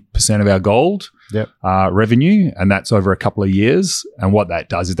 40% of our gold revenue, and that's over a couple of years. And what that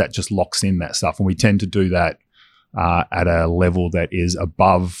does is that just locks in that stuff. And we tend to do that at a level that is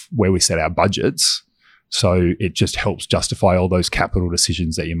above where we set our budgets. So it just helps justify all those capital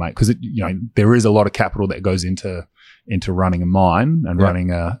decisions that you make, because there is a lot of capital that goes into running a mine and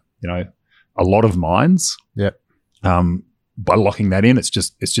running a lot of mines. By locking that in, it's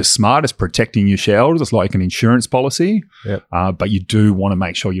just smart. It's protecting your shareholders. It's like an insurance policy. But you do want to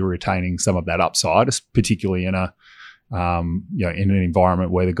make sure you're retaining some of that upside, particularly in in an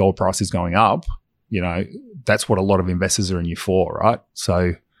environment where the gold price is going up. That's what a lot of investors are in you for, right?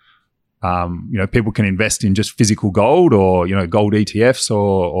 So, people can invest in just physical gold or, gold ETFs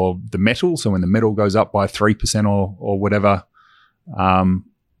or the metal. So when the metal goes up by 3% or whatever,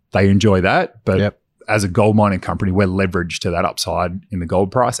 they enjoy that. But as a gold mining company, we're leveraged to that upside in the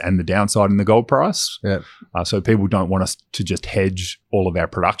gold price and the downside in the gold price. So people don't want us to just hedge all of our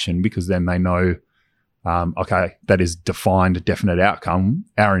production, because then they know, that is defined, definite outcome.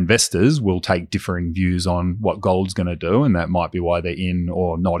 Our investors will take differing views on what gold's going to do, and that might be why they're in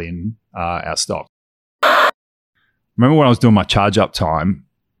or not in our stock. Remember when I was doing my charge up time,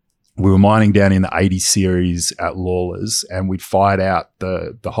 we were mining down in the 80 series at Lawlers, and we'd fired out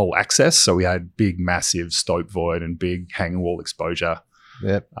the whole access. So we had big, massive stope void and big hanging wall exposure.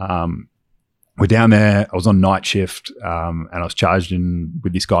 We're down there. I was on night shift, and I was charged in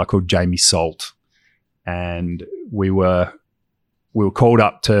with this guy called Jamie Salt. And we were called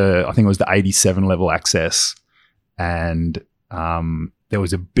up to, I think it was the 87 level access, and there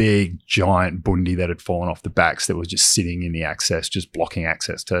was a big giant bundi that had fallen off the backs that was just sitting in the access, just blocking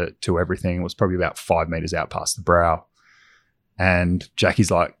access to everything. It was probably about 5 meters out past the brow. And Jackie's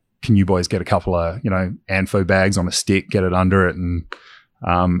like, can you boys get a couple of, ANFO bags on a stick, get it under it, and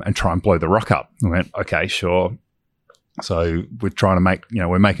and try and blow the rock up. I went, okay, sure. So we're trying to make,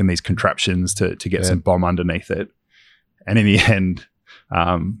 we're making these contraptions to get some bomb underneath it. And in the end,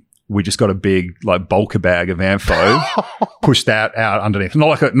 we just got a big like bulker bag of Amfo, pushed that out underneath.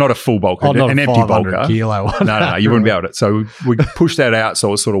 Not a full bulker, an empty bulker. Kilo one. No, you wouldn't be able to. So we pushed that out so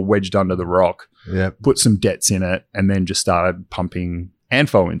it was sort of wedged under the rock, put some debts in it, and then just started pumping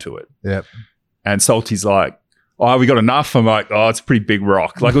Amfo into it. Yep. And Salty's like, oh, we got enough? I'm like, oh, it's a pretty big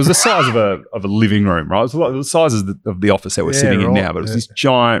rock. Like it was the size of a living room, right? It was like the size of the office that we're sitting in now, but it was this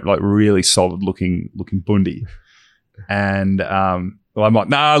giant, like really solid looking bundi. And I'm like,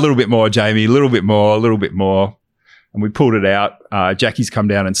 nah, a little bit more, Jamie, a little bit more. And we pulled it out. Jackie's come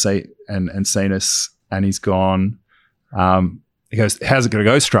down and seen us, and he's gone. He goes, how's it going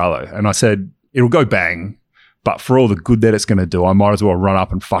to go, Stralow? And I said, it'll go bang, but for all the good that it's going to do, I might as well run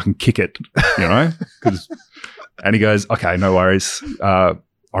up and fucking kick it, And he goes, okay, no worries. I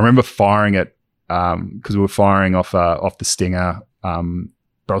remember firing it because we were firing off the Stinger, but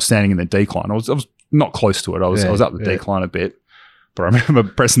I was standing in the decline. I was not close to it. I was up the decline a bit, but I remember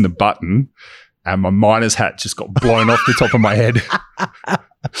pressing the button and my miner's hat just got blown off the top of my head.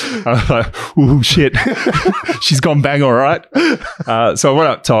 I was like, oh shit, she's gone bang all right. So I went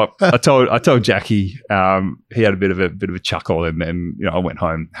up top. I told Jackie. He had a bit of a chuckle, and then I went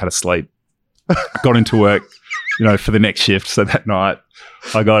home, had a sleep, got into work, for the next shift. So that night,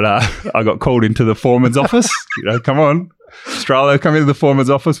 I got called into the foreman's office. Come on, Stralow, come into the foreman's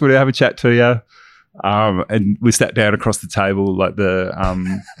office. We'll have a chat to you. And we sat down across the table, like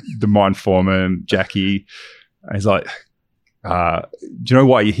the mine foreman, Jackie. And he's like, do you know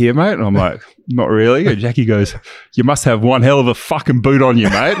why you're here, mate? And I'm like, not really. And Jackie goes, you must have one hell of a fucking boot on you,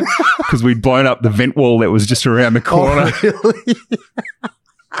 mate, because we'd blown up the vent wall that was just around the corner. Oh, really?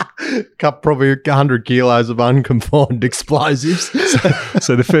 Probably 100 kilos of unconfined explosives.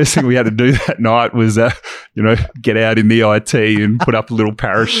 So the first thing we had to do that night was, get out in the IT and put up a little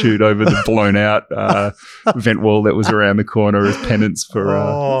parachute over the blown out vent wall that was around the corner as penance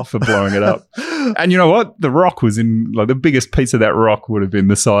for blowing it up. And you know what? The rock was in, like, the biggest piece of that rock would have been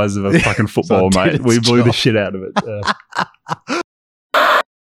the size of a fucking football, mate. We blew the shit out of it.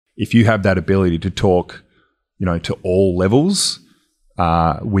 If you have that ability to talk, to all levels,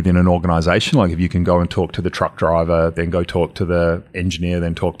 within an organisation, like if you can go and talk to the truck driver, then go talk to the engineer,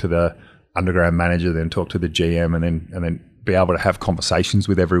 then talk to the underground manager, then talk to the GM, and then be able to have conversations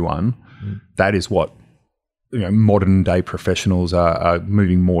with everyone, that is what modern day professionals are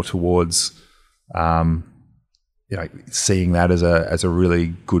moving more towards. Seeing that as a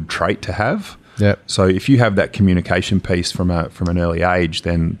really good trait to have. Yeah. So if you have that communication piece from an early age,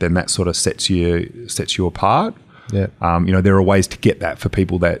 then that sort of sets you apart. Yeah. There are ways to get that for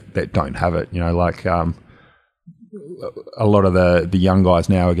people that don't have it. A lot of the young guys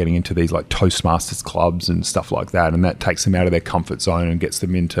now are getting into these like Toastmasters clubs and stuff like that, and that takes them out of their comfort zone and gets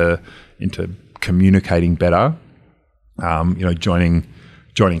them into communicating better.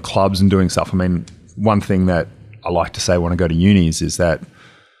 Joining clubs and doing stuff. I mean, one thing that I like to say when I go to unis is that,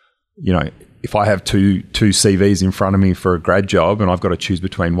 if I have two CVs in front of me for a grad job and I've got to choose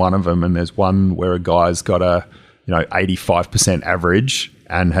between one of them, and there's one where a guy's got a 85% average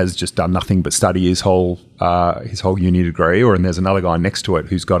and has just done nothing but study his whole uni degree, and there's another guy next to it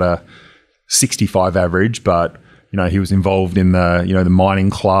who's got a 65 average, but he was involved in the mining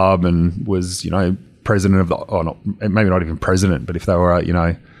club and was president of maybe not even president, but if they were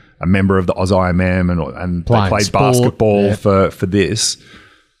a member of the AusIMM and they played sport, basketball for this,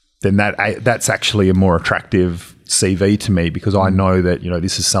 then that's actually a more attractive CV to me, because I know that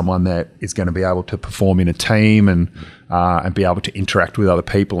this is someone that is going to be able to perform in a team and be able to interact with other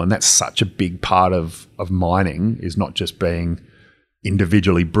people, and that's such a big part of mining, is not just being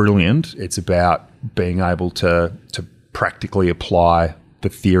individually brilliant. It's about being able to practically apply the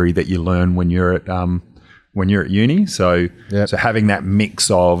theory that you learn when you're at uni. So so having that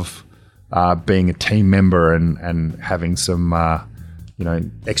mix of being a team member and having some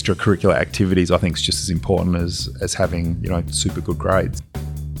extracurricular activities, I think is just as important as having, super good grades.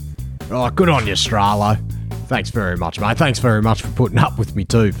 Oh, good on you, Stralow. Thanks very much, mate. Thanks very much for putting up with me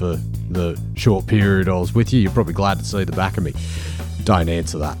too for the short period I was with you. You're probably glad to see the back of me. Don't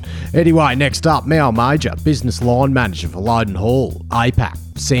answer that. Anyway, next up, Mauger, business line manager for Loden Hall, APAC,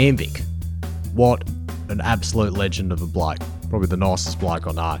 Sandvik. What an absolute legend of a bloke. Probably the nicest bloke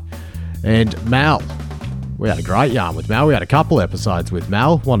I know. And Mal. We had a great yarn with Mal. We had a couple episodes with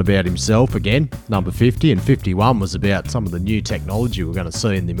Mal. One about himself again, number 50, and 51 was about some of the new technology we're going to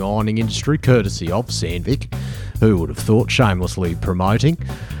see in the mining industry, courtesy of Sandvik. Who would have thought, shamelessly promoting.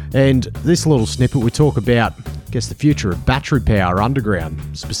 And this little snippet, we talk about guess the future of battery power underground,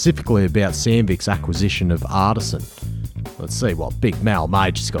 specifically about Sandvik's acquisition of Artisan. Let's see what Big Mal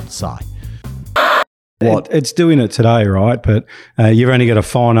Major's got to say. It's doing it today, right? But you've only got a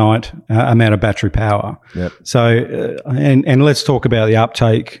finite amount of battery power. Yep. So, and let's talk about the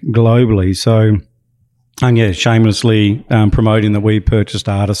uptake globally. So, and yeah, shamelessly promoting that we purchased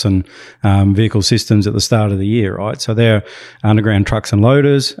Artisan vehicle systems at the start of the year, right? So they're underground trucks and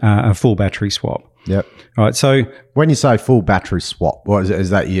loaders, a full battery swap. Yep. Right. So when you say full battery swap, what is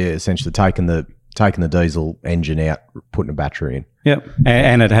that? You're essentially taking the diesel engine out, putting a battery in. Yep.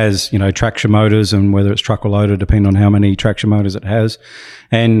 And it has, traction motors, and whether it's truck or loader, depending on how many traction motors it has.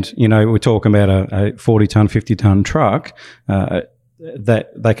 And, we're talking about a 40-ton, 50-ton truck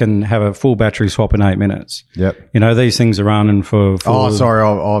that they can have a full battery swap in 8 minutes. Yep. These things are running for Oh, sorry,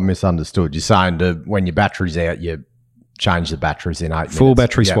 I misunderstood. You're saying when your battery's out, you change the batteries in 8 minutes. Full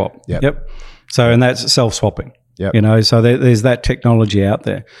battery swap. Yep. So, and that's self-swapping. Yep. So there's that technology out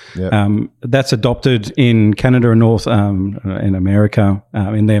there. Yep. That's adopted in Canada and North in America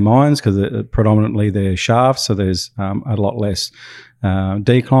in their mines, because predominantly they're shafts, so there's a lot less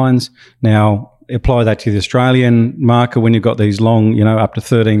declines. Now, apply that to the Australian market when you've got these long, up to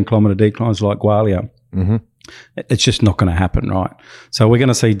 13-kilometre declines like Gwalia. Mm-hmm. It's just not going to happen, right? So we're going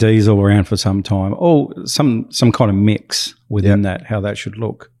to see diesel around for some time, or some kind of mix within that, how that should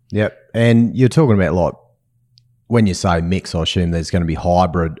look. Yep. And you're talking about when you say mix, I assume there's going to be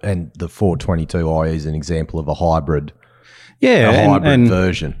hybrid, and the 422i is an example of a hybrid. Yeah, a hybrid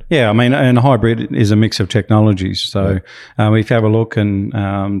version. Yeah, and hybrid is a mix of technologies. So if you have a look,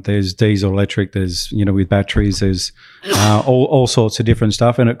 and there's diesel, electric, there's, with batteries, there's all sorts of different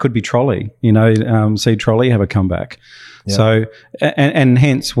stuff, and it could be trolley. See trolley have a comeback. Yep. So, and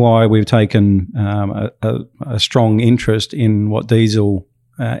hence why we've taken a strong interest in what diesel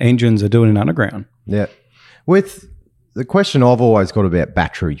engines are doing in underground. Yeah. With the question I've always got about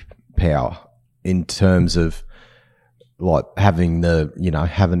battery power in terms of having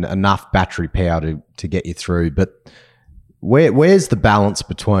having enough battery power to get you through, but where's the balance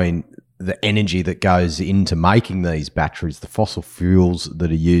between the energy that goes into making these batteries, the fossil fuels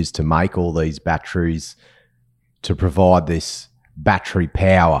that are used to make all these batteries to provide this battery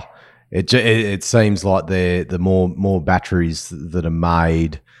power? It seems like the more batteries that are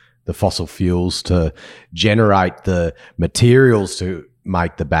made, the fossil fuels to generate the materials to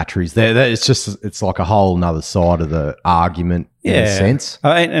make the batteries. It's like a whole nother side of the argument in a sense.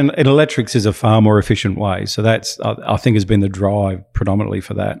 And electrics is a far more efficient way. So that's, I think, has been the drive predominantly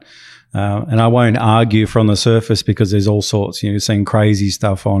for that. And I won't argue from the surface, because there's all sorts, seeing crazy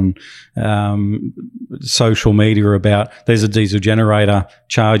stuff on social media about there's a diesel generator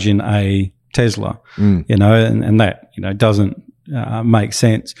charging a Tesla, and that, doesn't make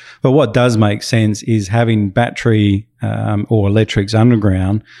sense. But what does make sense is having battery or electrics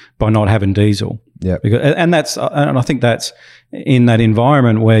underground by not having diesel. Yeah, and I think that's in that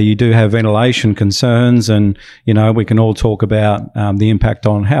environment where you do have ventilation concerns, and we can all talk about the impact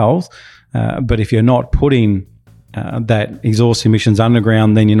on health. But if you're not putting that exhaust emissions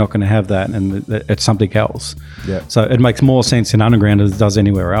underground, then you're not going to have that, and it's something else. Yeah. So it makes more sense in underground than it does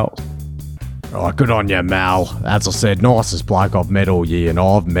anywhere else. Oh, good on you, Mal. As I said, nicest bloke I've met all year, and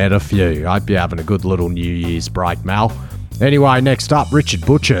I've met a few. Hope you're having a good little New Year's break, Mal. Anyway, next up, Richard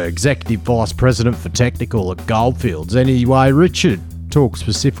Butcher, Executive Vice President for Technical at Goldfields. Anyway, Richard, talk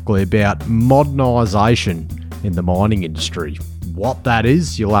specifically about modernisation in the mining industry. What that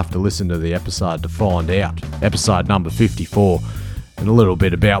is, you'll have to listen to the episode to find out. Episode number 54, and a little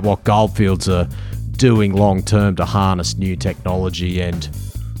bit about what Goldfields are doing long term to harness new technology and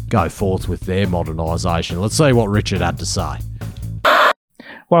go forth with their modernisation. Let's see what Richard had to say.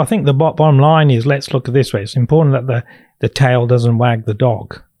 Well, I think the bottom line is, let's look at it this way. It's important that the tail doesn't wag the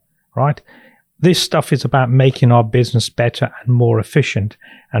dog, right? This stuff is about making our business better and more efficient,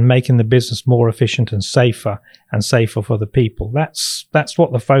 and making the business more efficient and safer for the people. That's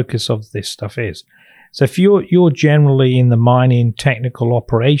what the focus of this stuff is. So if you're generally in the mining technical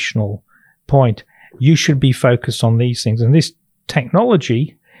operational point, you should be focused on these things. And this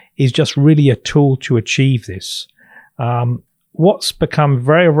technology is just really a tool to achieve this. What's become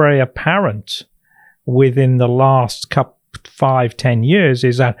very, very apparent within the last 5-10 years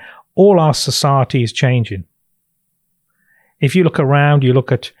is that all our society is changing. If you look around, you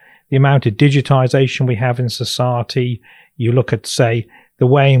look at the amount of digitization we have in society, you look at, say, the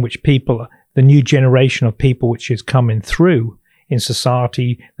way in which people, the new generation of people which is coming through in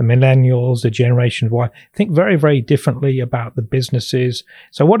society, the millennials, the generation Y, think very, very differently about the businesses.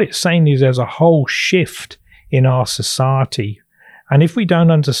 So what it's saying is there's a whole shift in our society. And if we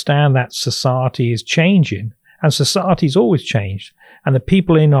don't understand that society is changing And society's always changed. And the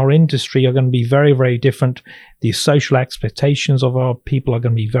people in our industry are going to be very, very different. The social expectations of our people are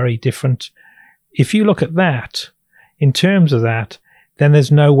going to be very different. If you look at that, in terms of that, then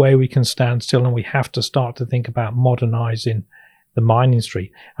there's no way we can stand still, and we have to start to think about modernizing the mining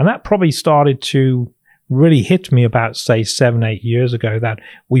industry. And that probably started to really hit me about, say, 7-8 years ago, that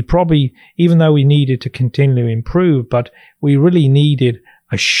we probably, even though we needed to continue to improve, but we really needed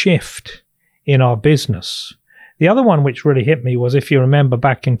a shift in our business. The other one which really hit me was, if you remember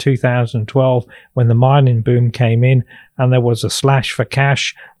back in 2012 when the mining boom came in and there was a slash for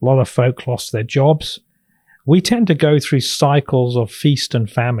cash, a lot of folk lost their jobs. We tend to go through cycles of feast and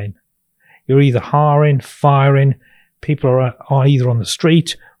famine. You're either hiring, firing, people are either on the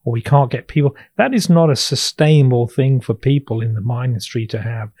street or we can't get people. That is not a sustainable thing for people in the mining industry to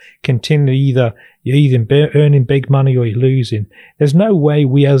have. You're either earning big money or you're losing. There's no way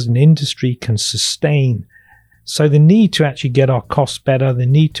we as an industry can sustain. So the need to actually get our costs better, the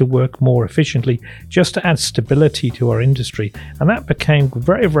need to work more efficiently, just to add stability to our industry. And that became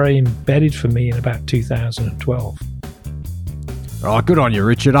very, very embedded for me in about 2012. All right, good on you,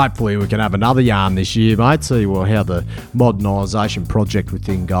 Richard. Hopefully we can have another yarn this year, mate. See how the modernisation project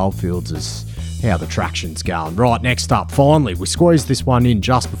within Goldfields is, how the traction's going. Right, next up, finally, we squeezed this one in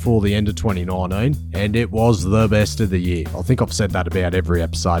just before the end of 2019, and it was the best of the year. I think I've said that about every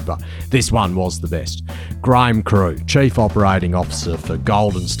episode, but this one was the best. Graham Crew, Chief Operating Officer for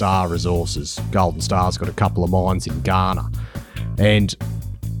Golden Star Resources. Golden Star's got a couple of mines in Ghana. And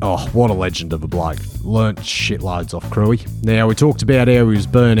oh, what a legend of a bloke. Learnt shitloads off Crewy. Now, we talked about how he was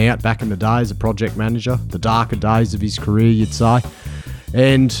burnt out back in the day as a project manager, the darker days of his career, you'd say.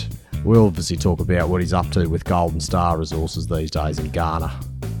 And we'll obviously talk about what he's up to with Golden Star Resources these days in Ghana.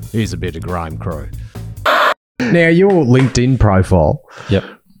 Here's a bit of Graham Crew. Now, your LinkedIn profile. Yep.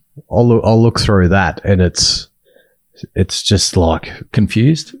 I'll look through that, and it's just like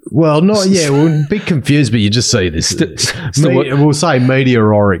confused. Well, not a bit confused, but you just see this. We'll say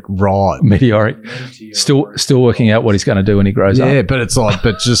meteoric rise. Meteoric. Still working out what he's going to do when he grows up. Yeah, but it's like,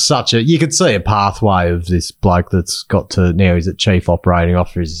 you could see a pathway of this bloke that's got to, now he's at Chief Operating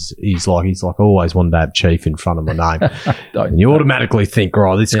Officer. He's like, I always wanted to have Chief in front of my name. And you automatically think,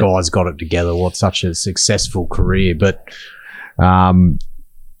 right, this guy's got it together. What such a successful career. But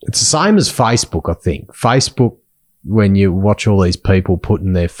it's the same as Facebook, I think. Facebook, when you watch all these people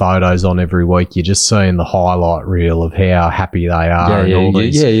putting their photos on every week, you're just seeing the highlight reel of how happy they are.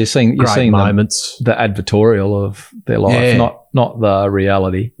 You're seeing moments, the advertorial of their life, not the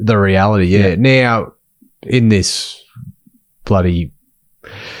reality. The reality, yeah. Now, in this flash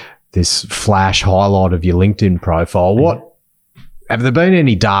highlight of your LinkedIn profile, what have there been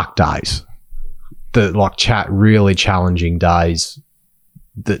any dark days? Really challenging days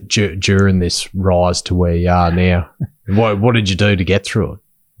that during this rise to where you are now? What did you do to get through it?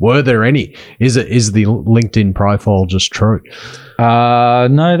 Were there any? Is the LinkedIn profile just true? No,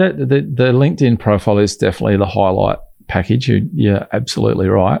 the LinkedIn profile is definitely the highlight package. You're absolutely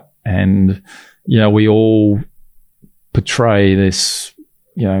right. And, we all portray this,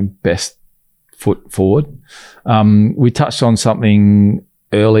 best foot forward. We touched on something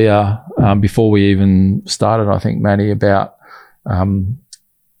earlier before we even started, I think, Maddie, about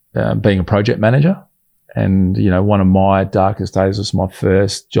being a project manager. And, one of my darkest days was my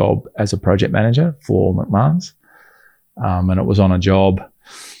first job as a project manager for Mckern's. And it was on a job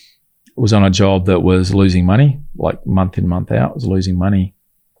that was losing money, like month in, month out, was losing money.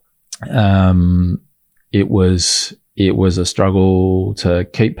 It was a struggle to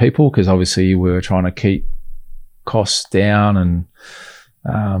keep people, because obviously we were trying to keep costs down,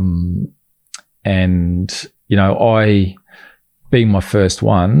 and I, being my first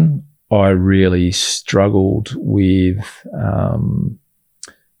one, I really struggled with,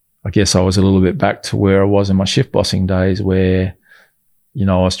 I guess I was a little bit back to where I was in my shift bossing days, where,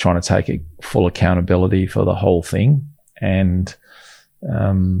 I was trying to take full accountability for the whole thing, and,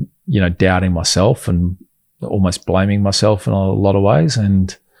 doubting myself and almost blaming myself in a lot of ways.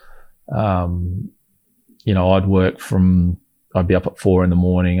 And, I'd be up at 4 a.m,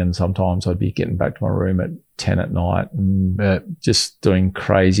 and sometimes I'd be getting back to my room at 10 at night, and just doing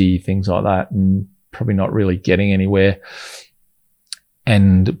crazy things like that, and probably not really getting anywhere,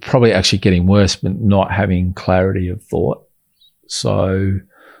 and probably actually getting worse, but not having clarity of thought. So,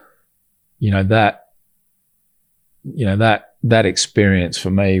 that experience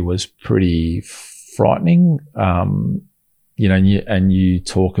for me was pretty frightening. And you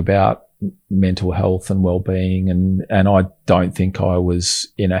talk about mental health and well-being, and I don't think I was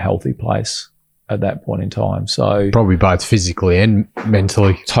in a healthy place at that point in time. So probably both physically and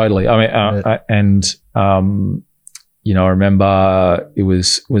mentally. Totally. I mean, I remember it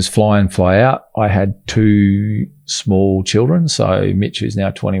was fly in, fly out. I had 2 small children. So Mitch, who's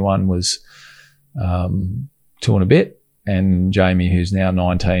now 21, was 2 and a bit, and Jamie, who's now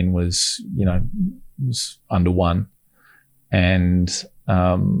 19, was under 1. And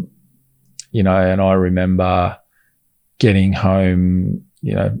and I remember getting home,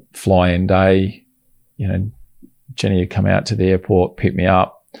 fly-in day, Jenny would come out to the airport, pick me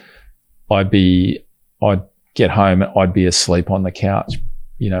up. I'd get home, I'd be asleep on the couch,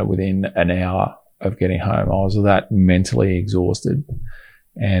 within an hour of getting home. I was that mentally exhausted.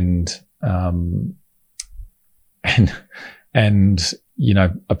 And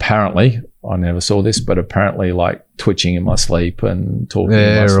apparently, I never saw this, but apparently like twitching in my sleep and talking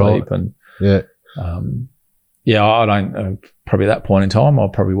in my sleep. And I don't, probably at that point in time, I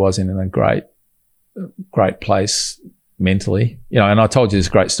probably wasn't in a great place mentally. And I told you this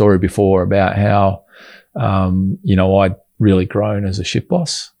great story before about how, I'd really grown as a shift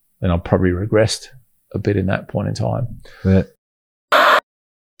boss, and I probably regressed a bit in that point in time. Yeah.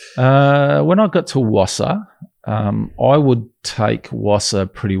 When I got to WASA, I would take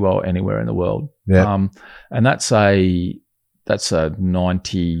WASA pretty well anywhere in the world. Yeah. And that's a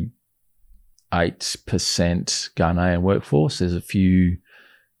 98% Ghanaian workforce. There's a few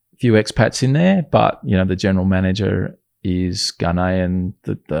expats in there, but the general manager is Ghanaian.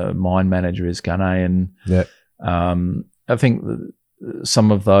 The mine manager is Ghanaian. Yeah. I think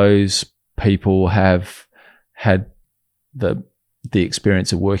some of those people have had the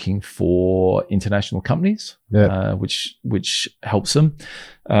experience of working for international companies, which helps them.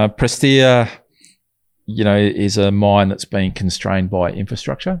 Prestea, is a mine that's been constrained by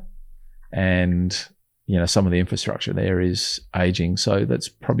infrastructure, and some of the infrastructure there is aging, so that's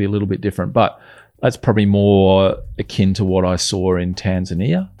probably a little bit different. But that's probably more akin to what I saw in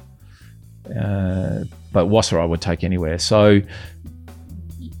Tanzania. But WASA I would take anywhere. So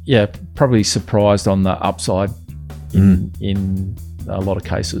yeah, probably surprised on the upside in a lot of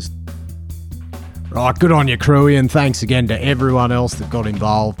cases. Right, good on you, Crewy, and thanks again to everyone else that got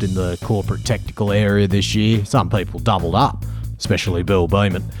involved in the corporate technical area this year. Some people doubled up, especially Bill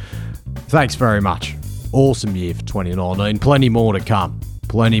Beament. Thanks very much. Awesome year for 2019. Plenty more to come.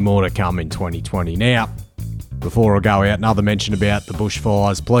 Plenty more to come in 2020. Now, before I go out, another mention about the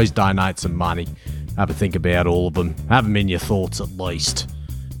bushfires. Please donate some money. Have a think about all of them. Have them in your thoughts at least.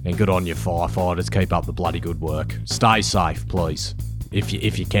 And good on you, firefighters. Keep up the bloody good work. Stay safe, please.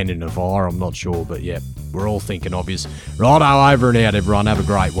 If you can in a fire, I'm not sure. But yeah, we're all thinking of you. Righto, over and out, everyone. Have a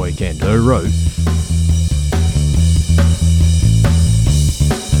great weekend. Hooroo.